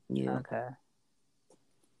 Yeah. Okay.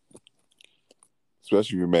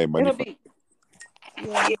 Especially if you made money.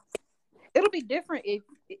 It'll be different if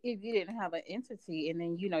you didn't have an entity, and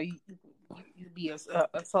then you be a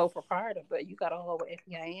sole proprietor, but you got a whole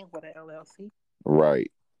FEIN with an LLC.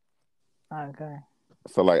 Right. Okay.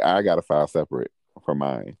 So like, I got to file separate for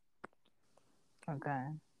mine. Okay.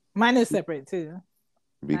 Mine is separate too.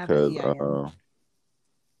 Because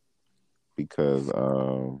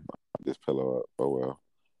this pillow up. Oh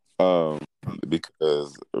well.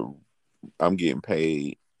 Because I'm getting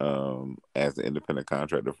paid as an independent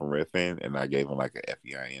contractor from Redfin, and I gave them like a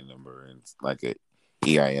FEIN number and like a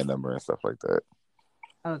EIN number and stuff like that.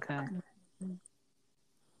 Okay.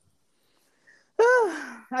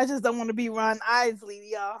 I just don't want to be Ron Isley,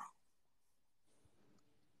 y'all.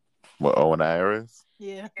 What, Owen IRS?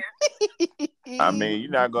 Yeah. I mean, you're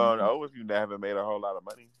not going to owe if you haven't made a whole lot of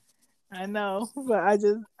money. I know, but I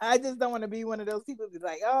just don't want to be one of those people who's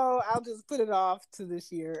like, oh, I'll just put it off to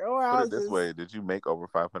this year, or I'll put it this way: did you make over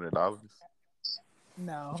 $500?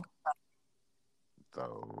 No.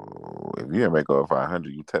 So if you didn't make over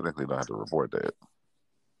 500, you technically don't have to report that.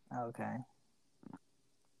 Okay.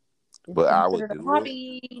 But I would do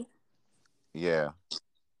it. Yeah,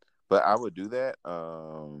 but I would do that.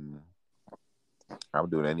 I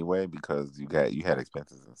would do it anyway because you had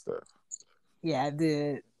expenses and stuff. Yeah, I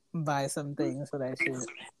did buy some things for that shit.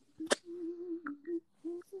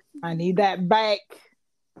 I need that back.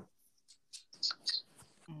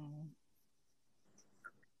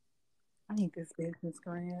 I need this business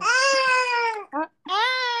going.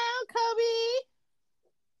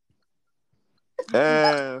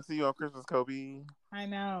 Kobe. See you on Christmas, Kobe. I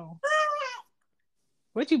know.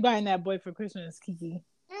 What you buying that boy for Christmas, Kiki?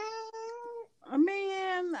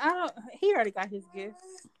 Man, he already got his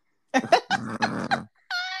gifts.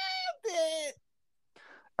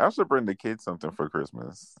 I should bring the kids something for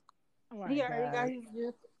Christmas. He already got his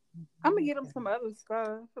gifts. I'm gonna get him some other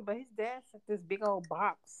stuff, but his dad sent this big old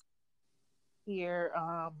box here.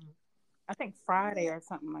 I think Friday or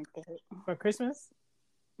something like that for Christmas.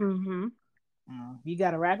 Mm-hmm. You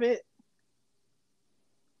gotta wrap it.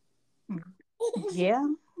 Yeah,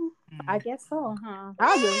 I guess so, huh?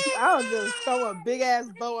 I'll just throw a big ass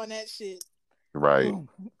bow on that shit. Right.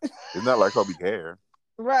 It's not like Kobe care.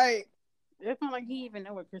 Right. It's not like he even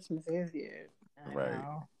know what Christmas is yet. Right.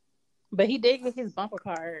 But he did get his bumper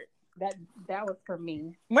card. That was for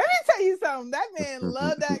me. Let me tell you something. That man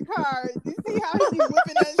loved that card. You see how he be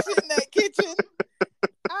whipping that shit in that kitchen?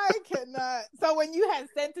 I cannot. So when you had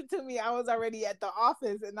sent it to me, I was already at the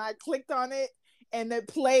office and I clicked on it and it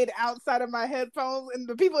played outside of my headphones and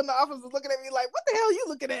the people in the office was looking at me like, what the hell are you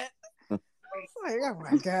looking at? I was like, oh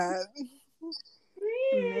my God.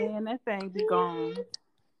 Man, that thing be gone.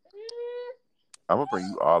 I'm going to bring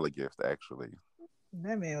you all a gift, actually.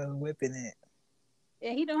 That man was whipping it.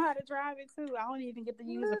 Yeah, he know how to drive it too. I don't even get to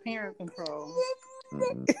use a parent control.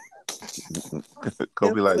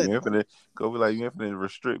 Kobe like you infinite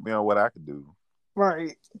restrict me on what I can do.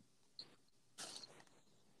 Right.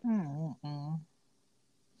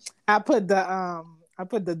 I put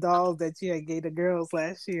the dolls that you had gave the girls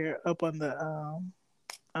last year up on the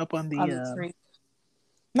tree.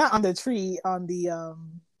 Not on the tree, on the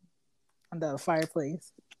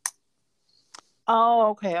fireplace.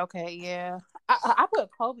 Oh, okay, yeah. I put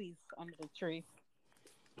Kobe's under the tree.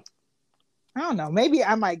 I don't know. Maybe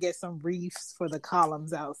I might get some wreaths for the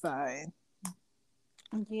columns outside.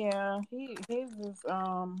 Yeah, his is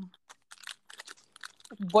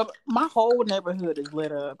but my whole neighborhood is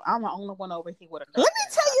lit up. I'm the only one over here with a. Let me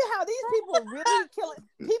tell you how these people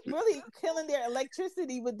really killing their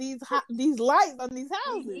electricity with these lights on these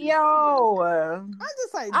houses. Yo, I'm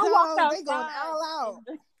just like, I walked outside. They going all out.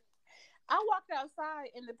 I walked outside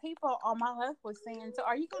and the people on my left was saying, "So,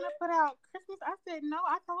 are you gonna put out Christmas?" I said, "No,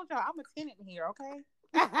 I told y'all I'm a tenant here. Okay,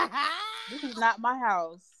 this is not my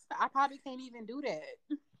house. I probably can't even do that."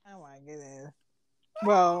 Oh my goodness.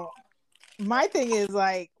 Well, my thing is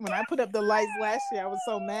like when I put up the lights last year, I was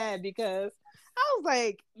so mad because I was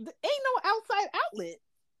like, ain't no outside outlet,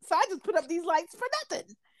 so I just put up these lights for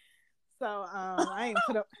nothing. So I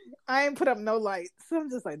ain't put up no lights. So I'm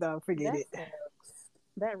just like, no, forget it.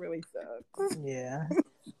 That really sucks. Yeah.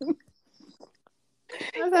 I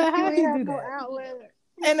was like, how do you do that? Outlet?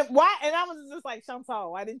 And why? And I was just like,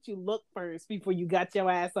 Chantal, why didn't you look first before you got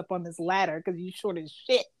your ass up on this ladder? Because you short as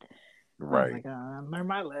shit. Right. Like, I learned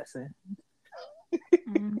my lesson.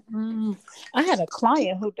 Mm-hmm. I had a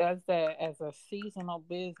client who does that as a seasonal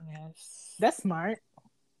business. That's smart.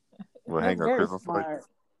 Well, hang on Christmas lights.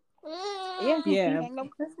 Yeah, he hang no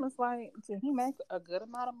Christmas lights, and he makes a good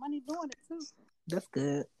amount of money doing it too. That's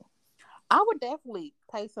good. I would definitely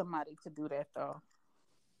pay somebody to do that though.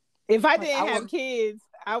 If I didn't have kids,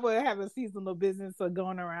 I would have a seasonal business of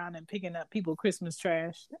going around and picking up people Christmas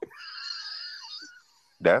trash.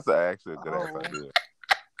 That's actually a good idea.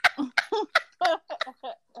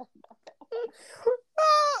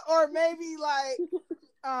 Or maybe like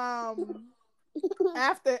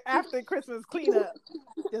after Christmas cleanup,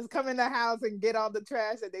 just come in the house and get all the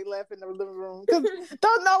trash that they left in the living room. Because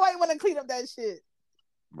don't nobody want to clean up that shit.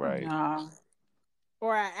 Right.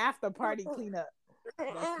 Or an after party cleanup.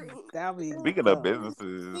 That'll be speaking of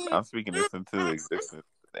businesses, I'm speaking this into existence.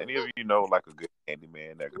 Any of you know like a good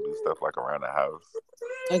handyman that can do stuff like around the house?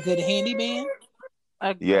 A good handyman?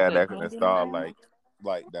 That can install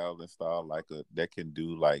that'll install that can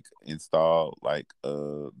do like install like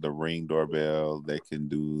the Ring doorbell. They can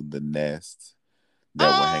do the Nest that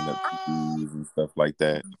will hang up TVs and stuff like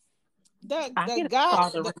that. The guy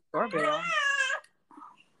the doorbell.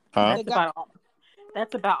 Huh?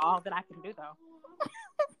 That's about all that I can do though.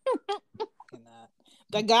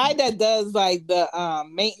 The guy that does like the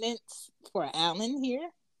maintenance for Allen here,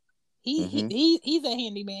 he's a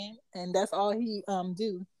handyman, and that's all he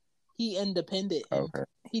do. He independent. Okay.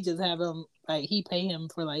 He just have him like he pay him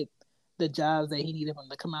for like the jobs that he needed him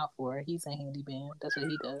to come out for. He's a handyman. That's what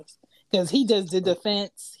he does. Because he just did the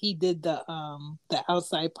fence. He did the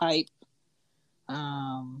outside pipe.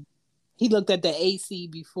 He looked at the AC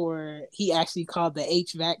before he actually called the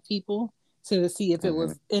HVAC people to see if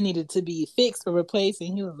it needed to be fixed or replaced,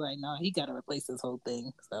 and he was like, "No, he got to replace this whole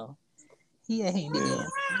thing." So he a handyman. Yeah.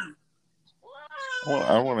 Well,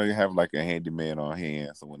 I want to have like a handyman on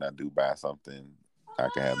hand, so when I do buy something, I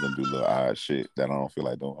can have them do little odd shit that I don't feel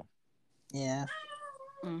like doing. Yeah.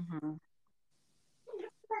 Mm-hmm.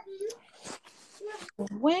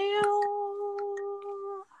 Well,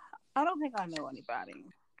 I don't think I know anybody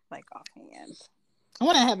like offhand. I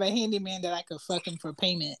want to have a handyman that I could fuck him for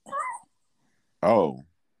payment. Oh.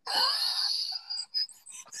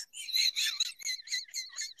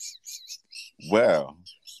 Well,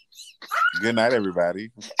 good night,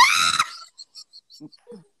 everybody.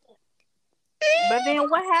 But then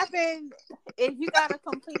what happened if you got a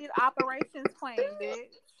completed operations plan, bitch,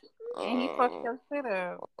 and he fucked your shit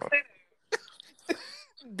up?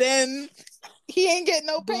 Then he ain't getting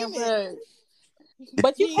no payment.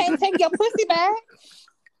 But you can't take your pussy back.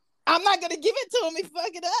 I'm not gonna give it to him if he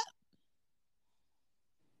fuck it up.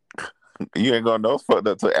 You ain't gonna know it's fucked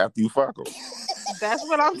up till after you fuck him. That's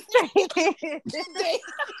what I'm saying.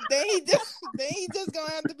 then he just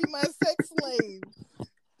gonna have to be my sex slave.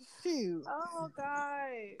 Shoot. Oh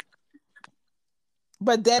God.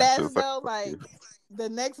 But dead ass though, like the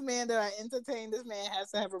next man that I entertain, this man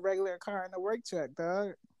has to have a regular car and a work truck,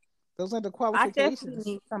 dog. Those are the qualifications. I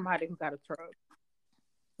definitely need somebody who got a truck.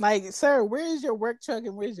 Like, sir, where is your work truck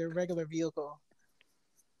and where's your regular vehicle?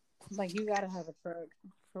 Like, you gotta have a truck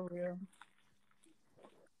for real.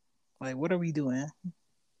 Like, what are we doing?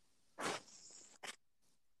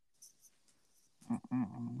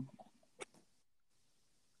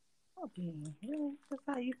 Okay, really? That's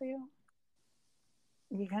how you feel?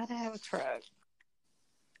 You gotta have a truck.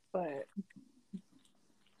 But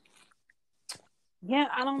yeah,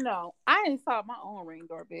 I don't know. I installed my own Ring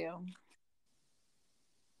doorbell.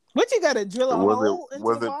 What, you gotta drill a hole into the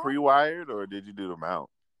wall? Was it pre-wired or did you do the mount?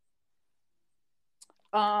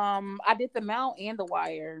 I did the mount and the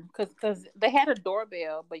wire because they had a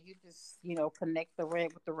doorbell, but you just connect the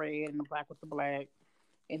red with the red and the black with the black,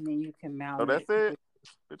 and then you can mount. Oh, that's it.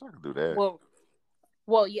 Bitch, I can do that.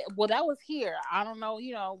 Well, yeah. Well, that was here. I don't know,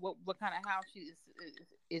 what kind of house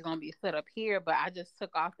is gonna be set up here, but I just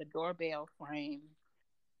took off the doorbell frame,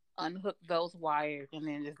 unhooked those wires, and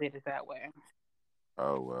then just did it that way.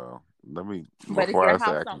 Oh well, let me. But if your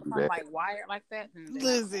house don't come like wired like that,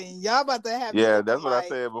 listen, y'all about to have. Yeah, that's what I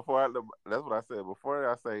said before. That's what I said before.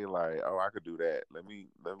 I say like, oh, I could do that.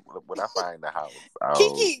 When I find the house,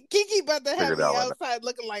 Kiki about to have me outside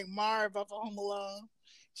looking like Marv off of Home Alone.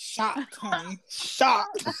 Shocked, honey.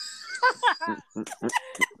 Shocked.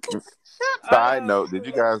 Side note: did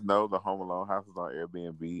you guys know the Home Alone house is on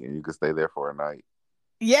Airbnb and you could stay there for a night?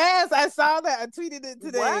 Yes, I saw that. I tweeted it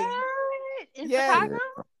today. What? In Chicago?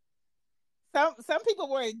 Some people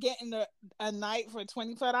were getting a night for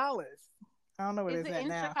 $25. I don't know what it's at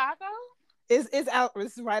now. Chicago?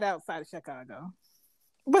 It's right outside of Chicago.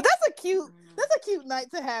 But that's a cute night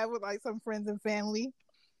to have with like some friends and family.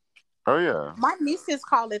 Oh yeah. My nieces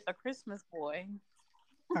call it the Christmas boy.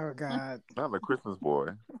 Oh God. Not the Christmas boy.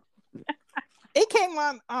 It came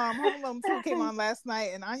on Home Alone 2 came on last night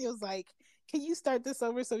and Anya was like, can you start this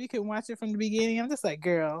over so we can watch it from the beginning? I'm just like,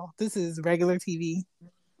 girl, this is regular TV.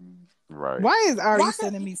 Right. Why is Ari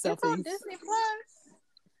sending me selfies? It's on Disney Plus.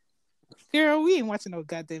 Girl, we ain't watching no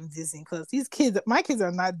goddamn Disney Plus. My kids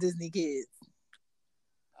are not Disney kids.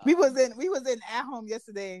 We was in at home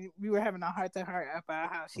yesterday and we were having a heart-to-heart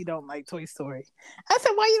about how she don't like Toy Story. I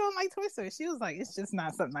said, why you don't like Toy Story? She was like, it's just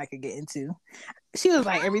not something I could get into. She was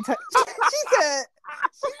like, every time she said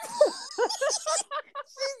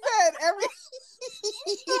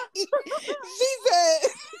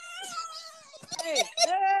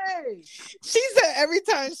she said every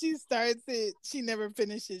time she starts it, she never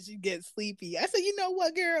finishes. She gets sleepy. I said, you know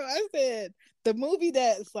what, girl? I said, the movie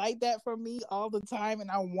that's like that for me all the time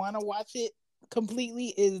and I want to watch it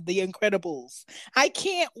completely is The Incredibles. I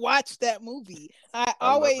can't watch that movie. I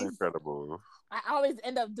always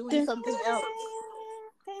end up doing something else.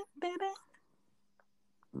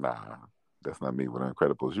 Nah, that's not me with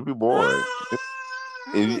Incredibles. You be bored.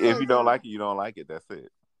 If you don't like it, you don't like it. That's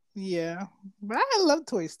it. Yeah, but I love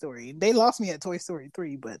Toy Story. They lost me at Toy Story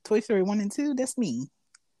 3, but Toy Story 1 and 2, that's me.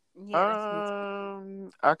 Yeah,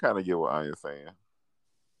 I kind of get what Anya's saying.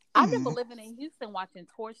 I remember living in Houston watching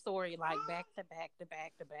Toy Story like back to back to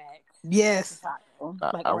back to back. Yes.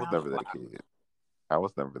 I was never that kid. I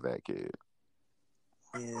was never that kid.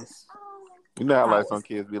 Yes. You know how like some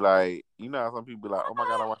kids be like, you know how some people be like, oh my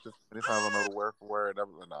God, I watch this many times, I know the word for word. No,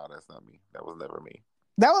 that's not me. That was never me.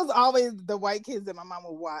 That was always the white kids that my mom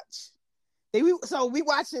would watch. We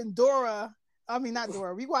watching Dora. I mean, not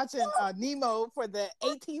Dora. We watching Nemo for the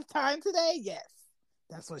 18th time today. Yes,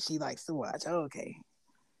 that's what she likes to watch. Oh, okay.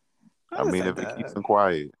 I mean, if it keeps them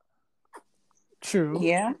quiet. True.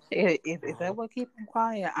 Yeah, if that will keep them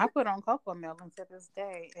quiet, I put on Coco Melon to this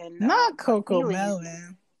day, and not Coco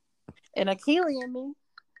Melon. And Achille and me.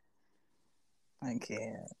 I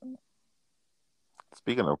can't.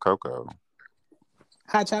 Speaking of Coco.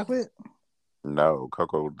 Hot chocolate? No,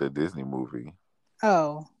 Coco, the Disney movie.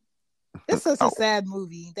 Oh. It's such a sad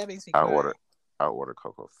movie. That makes me cry. I ordered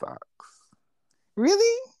Coco socks.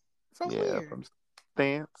 Really? From where? From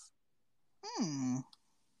Stance.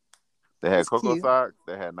 They had That's Coco cute. socks.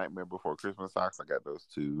 They had Nightmare Before Christmas socks. I got those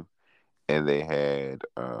too. And they had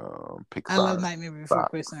Pixar. I love Nightmare Before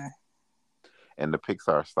Christmas. And the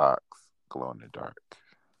Pixar socks glow in the dark.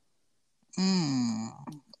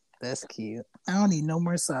 That's cute. I don't need no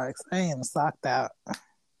more socks. I am socked out.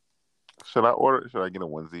 Should I get a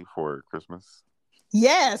onesie for Christmas?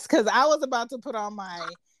 Yes, because I was about to put on my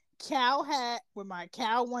cow hat with my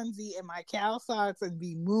cow onesie and my cow socks and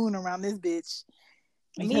be mooning around this bitch.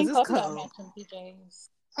 Me and Coco matching PJs.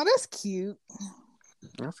 Oh, that's cute.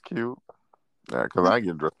 That's cute. Yeah, because I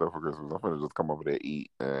get dressed up for Christmas. I'm gonna just come over there,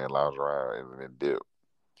 eat, and lounge around, and then dip.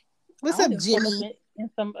 What's up, Jimmy? In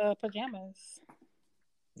some pajamas.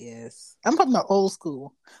 Yes. I'm talking about old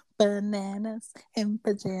school. Bananas and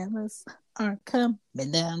pajamas are coming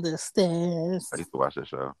down the stairs. I used to watch that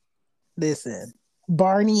show. Listen,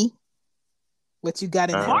 Barney, what you got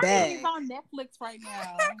in that bag? Barney's on Netflix right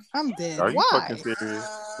now. I'm dead. Are you fucking serious?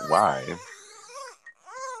 Why?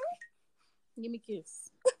 Give me a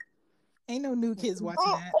kiss. Ain't no new kids watching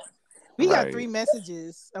that. We got 3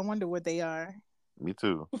 messages. I wonder what they are. Me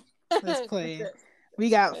too. Let's play. We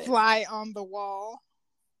got Fly on the Wall.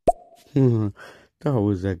 That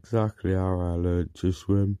was exactly how I learned to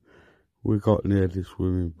swim. We got near the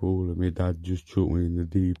swimming pool and my dad just chucked me in the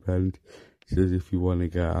deep end. He says, if you want to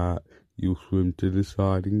get out, You'll swim to the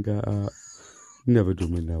side and get out. Never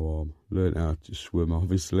done me no harm. Learned how to swim,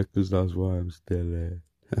 obviously, because that's why I'm still here.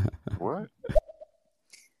 What?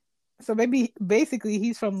 So basically,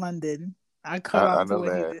 he's from London. I caught I on to know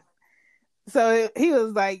what he that. did. So he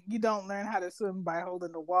was like, "You don't learn how to swim by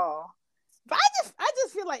holding the wall." But I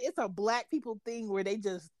just feel like it's a black people thing where they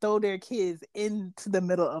just throw their kids into the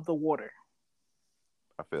middle of the water.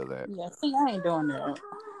 I feel that. Yeah, see, I ain't doing that.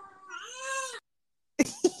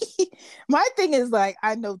 My thing is like,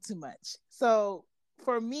 I know too much. So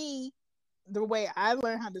for me, the way I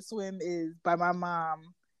learned how to swim is by my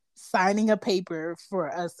mom signing a paper for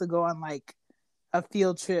us to go on like a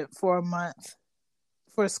field trip for a month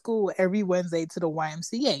for school every Wednesday to the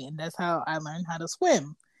YMCA. And that's how I learned how to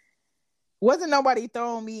swim. Wasn't nobody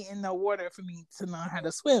throwing me in the water for me to learn how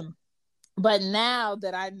to swim. But now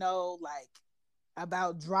that I know like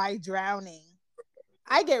about dry drowning,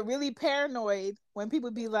 I get really paranoid when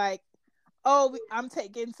people be like, "Oh, I'm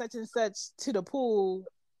taking such and such to the pool.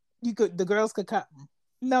 The girls could come."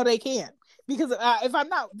 No, they can't, because if I'm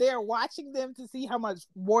not there watching them to see how much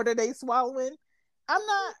water they swallowing, I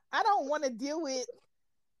don't want to deal with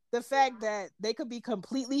the fact that they could be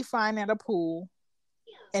completely fine at a pool,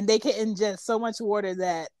 and they can ingest so much water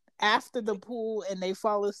that after the pool and they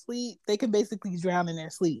fall asleep, they can basically drown in their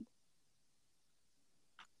sleep.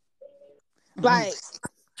 Like,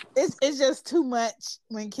 it's just too much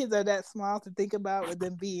when kids are that small to think about, with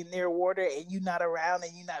them being near water and you not around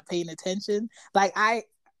and you not paying attention. Like, I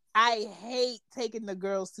hate taking the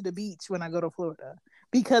girls to the beach when I go to Florida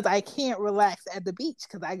because I can't relax at the beach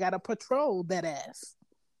because I gotta patrol that ass.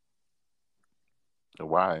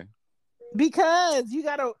 Why? Because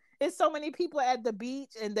it's so many people at the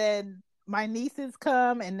beach, and then my nieces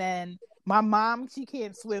come, and then my mom, she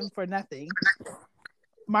can't swim for nothing.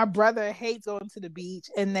 My brother hates going to the beach,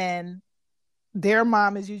 and then their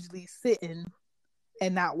mom is usually sitting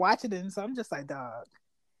and not watching it. So I'm just like, dog,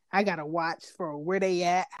 I gotta watch for where they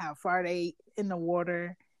at, how far they in the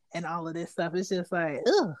water, and all of this stuff. It's just like,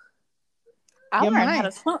 ugh. I learned how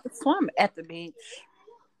to swim at the beach.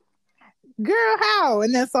 Girl, how?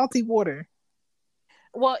 In that salty water?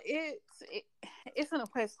 Well, it's in a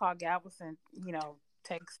place called Galveston,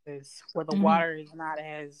 Texas, where the water is not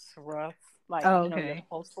as rough, like the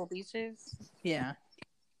coastal beaches. Yeah.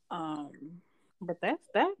 But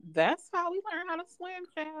that's how we learn how to swim,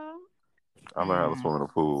 child. I learned how to swim in a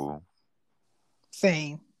pool.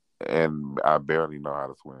 Same. And I barely know how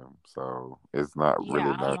to swim, so it's not really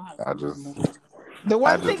that. I just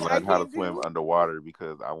learned how to swim underwater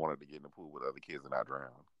because I wanted to get in the pool with other kids and I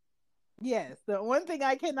drowned. Yes, the one thing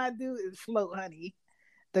I cannot do is float, honey.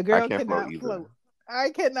 The girl cannot float.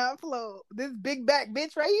 I cannot float. This big back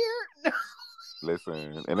bitch right here.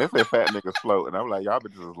 Listen, and they say fat niggas float, and I'm like, y'all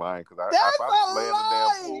bitches is lying because if I lay in the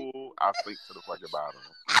damn pool, I sink to the fucking bottom.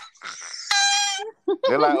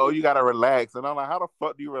 They're like, oh, you gotta relax, and I'm like, how the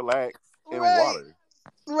fuck do you relax in water?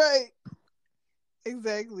 Right.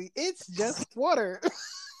 Exactly. It's just water.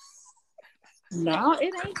 No,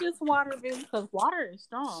 it ain't just water, bitch, because water is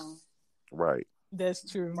strong. Right. That's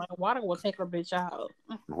true. Like, water will take a bitch out.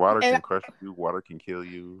 Water can crush you. Water can kill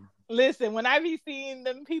you. Listen, when I be seeing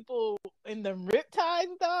them people in the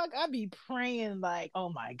riptides, dog, I be praying like, oh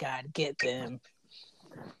my God, get them.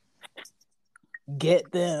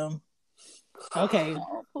 Get them. Okay,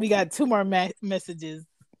 we got 2 more messages.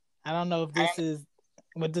 I don't know if this is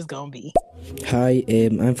what this gonna be. Hi,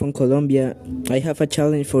 I'm from Colombia. I have a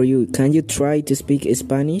challenge for you. Can you try to speak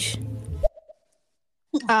Spanish?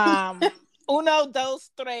 1, 2,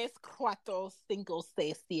 3, 4, 5, 6,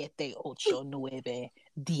 7, 8, 9,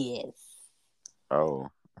 10. Oh,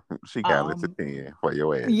 she counted to 10 for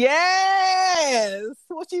your ass. Yes!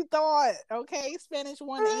 What you thought? Okay, Spanish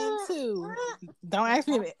 1 and 2. Don't ask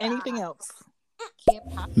me anything else.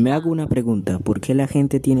 Me hago una pregunta. ¿Por qué la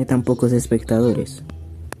gente tiene tan pocos espectadores?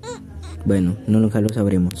 Bueno, nunca lo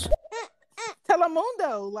sabremos.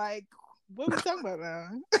 Telemundo, like, what are we talking about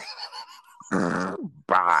now?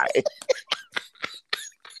 Bye.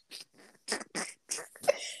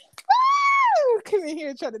 Come in here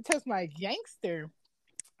and try to test my gangster.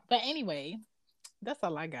 But anyway, that's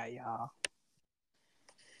all I got, y'all.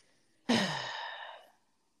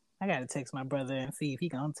 I gotta text my brother and see if he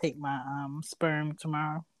gonna take my sperm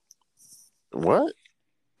tomorrow. What?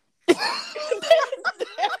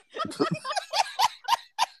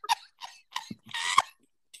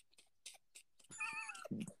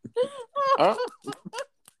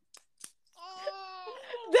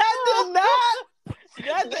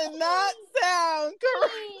 That did not sound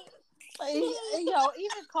correct. Yo,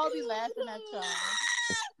 even Kobe laughing at y'all.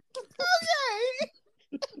 Okay.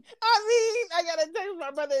 I mean, I gotta text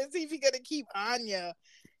my brother and see if he gonna keep Anya.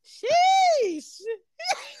 Sheesh.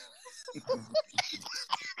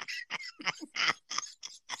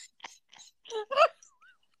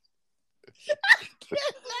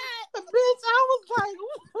 Bitch, I was like,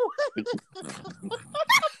 what?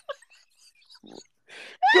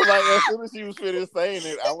 Cause like as soon as she was finished saying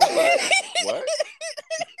it, I was like, what?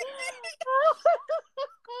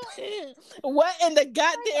 What in the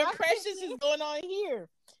goddamn precious is going on here?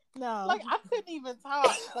 No. Like, I couldn't even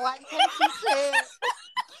talk. Like, Casey said...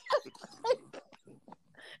 Oh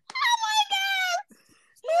my God!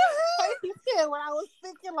 Casey said what I was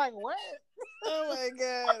thinking, like, what? Oh my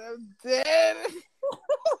God, I'm dead.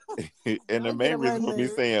 And the main reason for me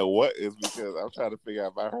saying what is because I'm trying to figure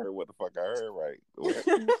out if I heard what the fuck I heard right.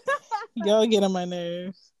 Y'all get on my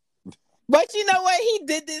nerves. But you know what? He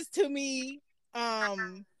did this to me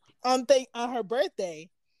on her birthday.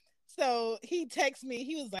 So he texted me.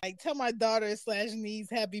 He was like, "Tell my daughter/niece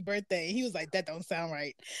happy birthday." He was like, "That don't sound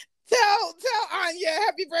right. Tell Anya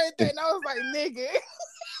happy birthday." And I was like, "Nigga."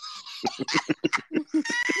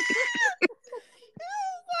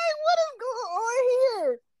 Like, what is going on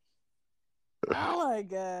here? Oh my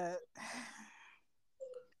God.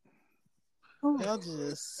 Y'all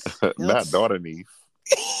just not daughter niece.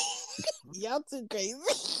 Y'all too crazy.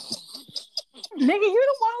 Nigga, you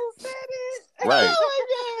the one who said it. Right. Oh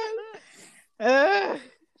my God.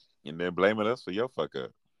 And then blaming us for your fuck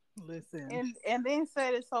up. Listen. And then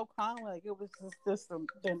said it so calm, like it was just the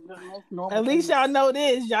most normal. At least y'all know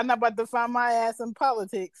this. Y'all not about to find my ass in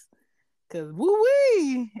politics. Cause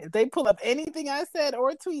woo-wee, if they pull up anything I said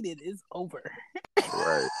or tweeted, it's over.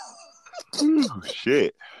 Right. Ooh,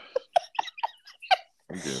 shit.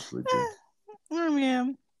 I'm getting sleepy. Oh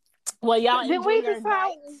man. Well, y'all did we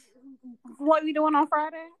decide what we doing on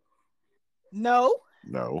Friday? No.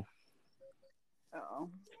 No. Oh.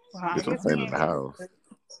 Well, I'm staying in the house.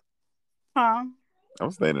 Huh?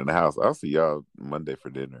 I'm staying in the house. I'll see y'all Monday for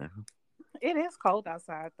dinner. It is cold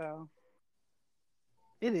outside though.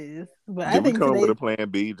 It is. But Did we come up with a plan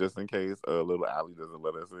B just in case little Allie doesn't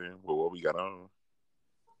let us in with what we got on?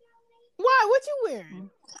 Why? What you wearing?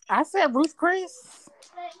 I said Ruth Chris.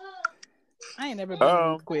 I ain't never been to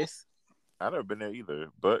Ruth Chris. I've never been there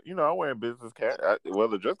either. But, you know, I'm wearing business casual. Well,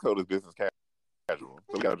 the dress code is business casual.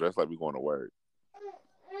 So we got to dress like we're going to work.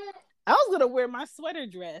 I was going to wear my sweater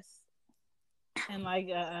dress and like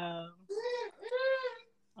a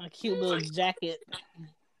cute little jacket.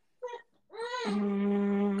 I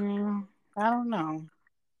don't know.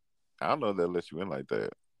 I don't know if they'll let you in like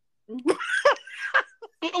that. With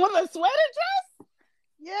a sweater dress?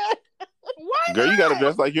 Yeah. Why Girl, not? you gotta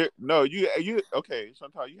dress like you okay,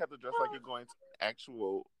 Chantal, you have to dress like you're going to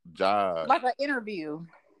actual job. Like an interview.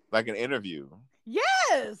 Like an interview.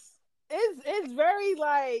 Yes. It's very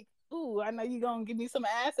like, ooh, I know you're gonna give me some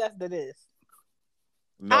ass after this.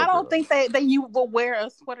 No, I don't think that you will wear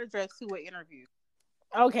a sweater dress to an interview.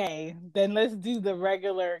 Okay, then let's do the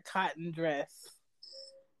regular cotton dress.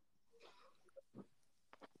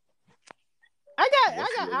 I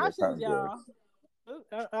got options, y'all.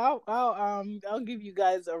 I'll give you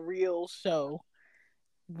guys a real show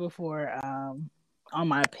before on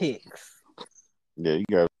my picks. Yeah, you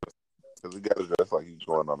got because you got to dress like you're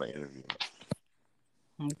going on an interview.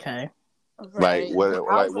 Okay. Right.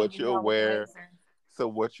 What you'll wear. So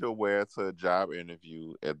what you'll wear to a job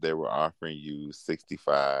interview if they were offering you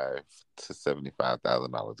 $65,000 to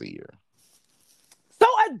 $75,000 a year? So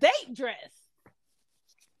a date dress.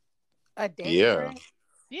 A date dress?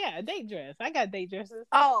 Yeah, a date dress. I got date dresses.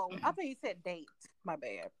 Oh, I thought you said date. My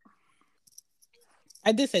bad.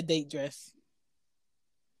 I did say date dress.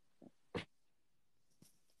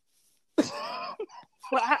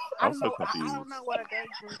 Well, I don't know what a date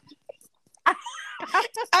dress.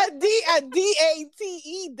 a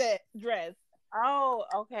DATE dress. Oh,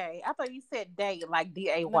 okay. I thought you said date like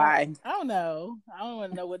DAY. No, I don't know. I don't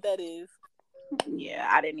want to know what that is. Yeah,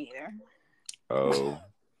 I didn't either. Oh.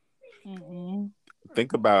 Mm-hmm.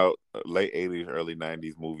 Think about late 80s, early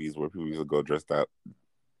 90s movies where people used to go dressed up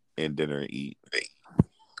in dinner and eat.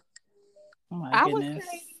 Oh my goodness.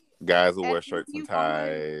 Guys will wear shirts and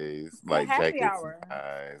ties, like jackets and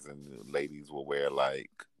ties, and ladies will wear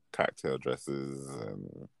like cocktail dresses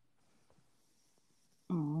and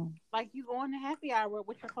like you going to happy hour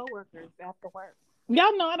with your coworkers after work.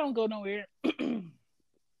 Y'all know I don't go nowhere.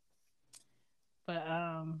 But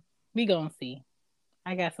we gonna see.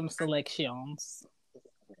 I got some selections.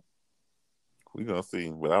 We gonna see,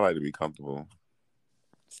 but I like to be comfortable.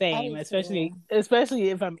 Same, especially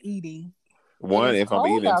if I'm eating. One, if I'm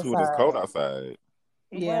eating, two, it's cold outside.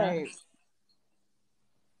 Yeah. Right.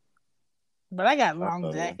 But I got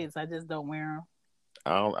long jackets. I just don't wear them.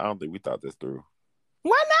 I don't think we thought this through.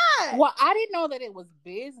 Why not? Well, I didn't know that it was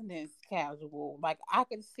business casual. Like I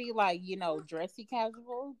could see, like, you know, dressy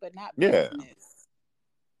casual, but not business.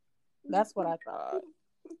 That's what I thought.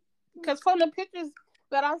 Because from the pictures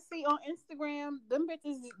that I see on Instagram, them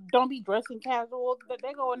bitches don't be dressing casual.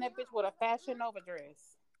 They go in that bitch with a Fashion Nova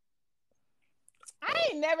dress. I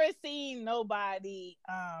ain't never seen nobody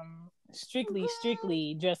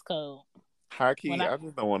strictly dress code. High key, I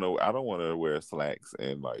just don't want to. I don't want to wear slacks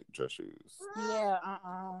and like dress shoes. Yeah,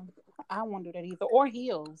 I won't do that either. Or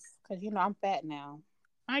heels, because you know I'm fat now.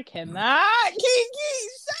 I cannot. Kiki,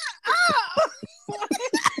 shut up.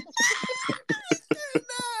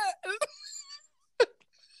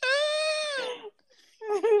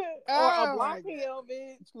 Or a block heel,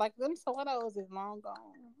 bitch. Like them sweaters is long gone.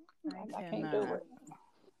 I can't do it.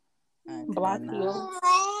 Block heel.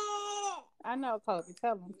 I know, Kobe.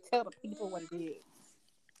 Tell the people what it is.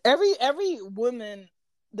 Every woman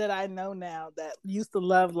that I know now that used to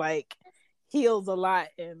love like heels a lot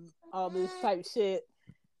and all this type shit,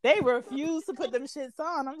 they refuse to put them shits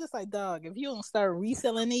on. I'm just like, dog, if you don't start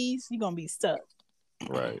reselling these, you're gonna be stuck.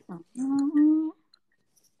 Right. Mm-hmm.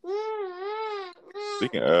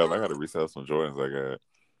 Speaking of, I gotta resell some Jordans I got.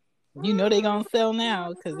 You know they gonna sell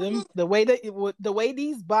now because the way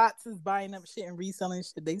these bots is buying up shit and reselling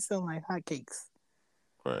shit, they sell like hotcakes.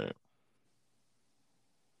 Right.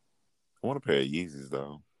 I want a pair of Yeezys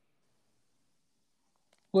though.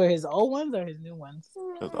 Were his old ones or his new ones?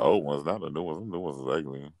 Just the old ones, not the new ones. The new ones is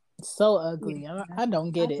ugly. So ugly. I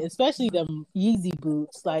don't get it, especially them Yeezy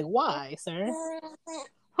boots. Like, why, sir?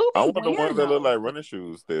 I want the ones that look like running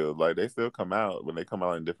shoes still. Like they still come out when they come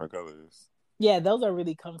out in different colors. Yeah, those are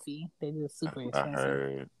really comfy. They're just super expensive. I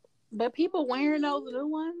heard. But people wearing those new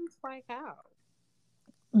ones, like how?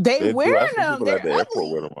 They wearing them. People at the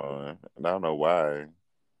airport with them on, and I don't know why.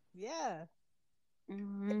 Yeah.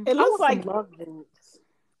 Mm-hmm. It looks like lug boots.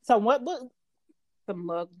 Some what boot? Some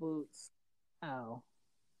lug boots. Oh,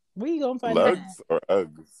 where you gonna find Lugs or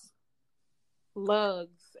Uggs?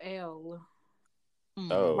 Lugs, L.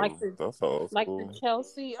 Oh, like the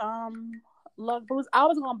Chelsea lug boots. I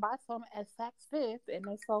was gonna buy some at Saks Fifth, and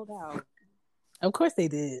they sold out. Of course they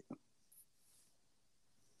did.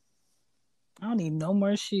 I don't need no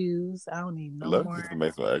more shoes. I don't need no Lugs more. Lugs used to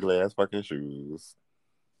make some ugly ass fucking shoes.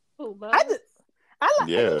 Ooh, I like.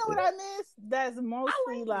 Yeah. You know what I miss? That's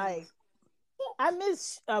mostly like. I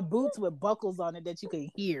miss boots with buckles on it that you can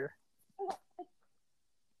hear.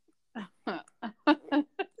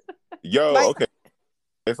 Yo, like, okay.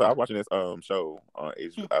 So I'm watching this show on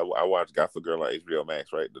HBO. I watched Gossip Girl on HBO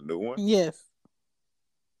Max, right? The new one. Yes.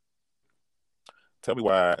 Tell me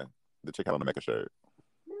why the chick had on a Mecca shirt.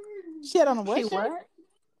 She had on a what shirt?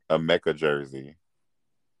 A Mecca jersey.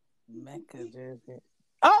 Mecca jersey.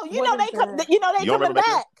 Oh, you know they come. You know they coming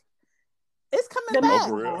back. It's coming back.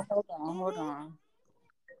 Hold on.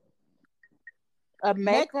 A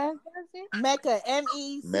Mecca jersey? Mecca,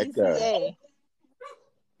 MECCA.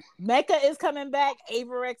 Mecca is coming back.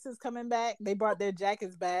 Averex is coming back. They brought their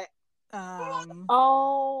jackets back.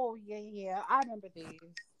 Oh yeah, I remember these.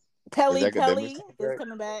 Pelly is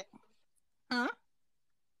coming back. Huh?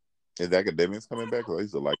 Is Academics coming back, or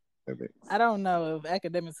is it like? I don't know if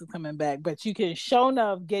Academics is coming back, but you can show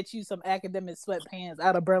enough get you some Academic sweatpants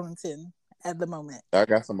out of Burlington at the moment. I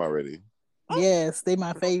got some already. Yes, they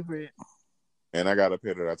my favorite. And I got a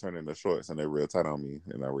pair that I turn into shorts, and they're real tight on me,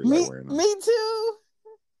 and I really like wearing them. Me too.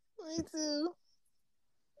 Me too.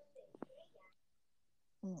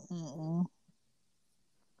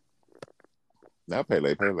 Now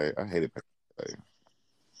Pele. I hated Pele.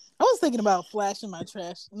 I was thinking about flashing my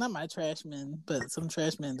trash, not my trash men, but some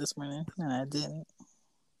trash men this morning, and I didn't.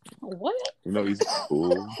 What? You know he's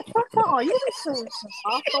cool. Oh, you just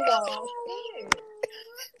off the wall.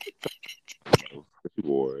 What you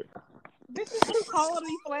wore? This is too cold to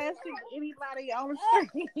be flashing anybody on the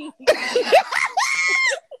street.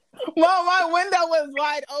 Well, my window was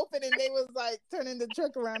wide open and they was like turning the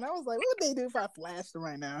truck around. I was like, what would they do if I flashed them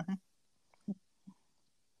right now?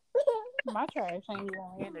 My trash ain't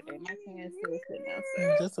going in today. My pants still sitting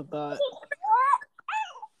outside. Just a thought.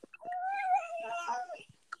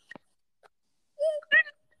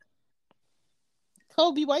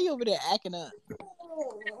 Kobe, why you over there acting up?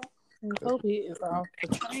 Kobe is off the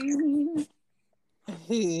train.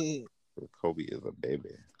 Kobe is a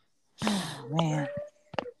baby. Oh, man.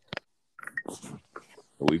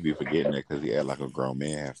 We be forgetting that because he act like a grown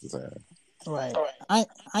man half the time. Right.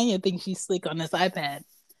 Anya thinks she's slick on this iPad.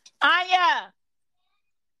 Anya!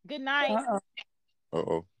 Good night.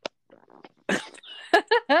 Uh-oh.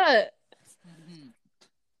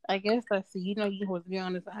 I guess I see. You know, you supposed to be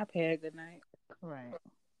on this iPad. Good night. Right.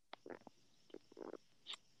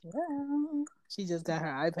 Well, she just got her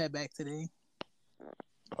iPad back today.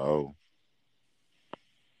 Oh.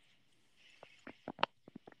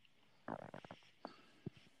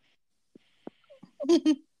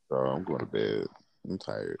 So I'm going to bed. I'm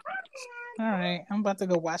tired. All right. I'm about to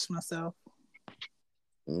go watch myself.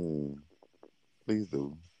 Please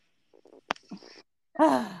do.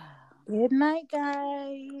 Good night,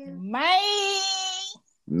 guys. Bye.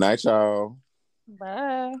 Night, y'all.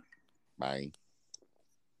 Bye. Bye.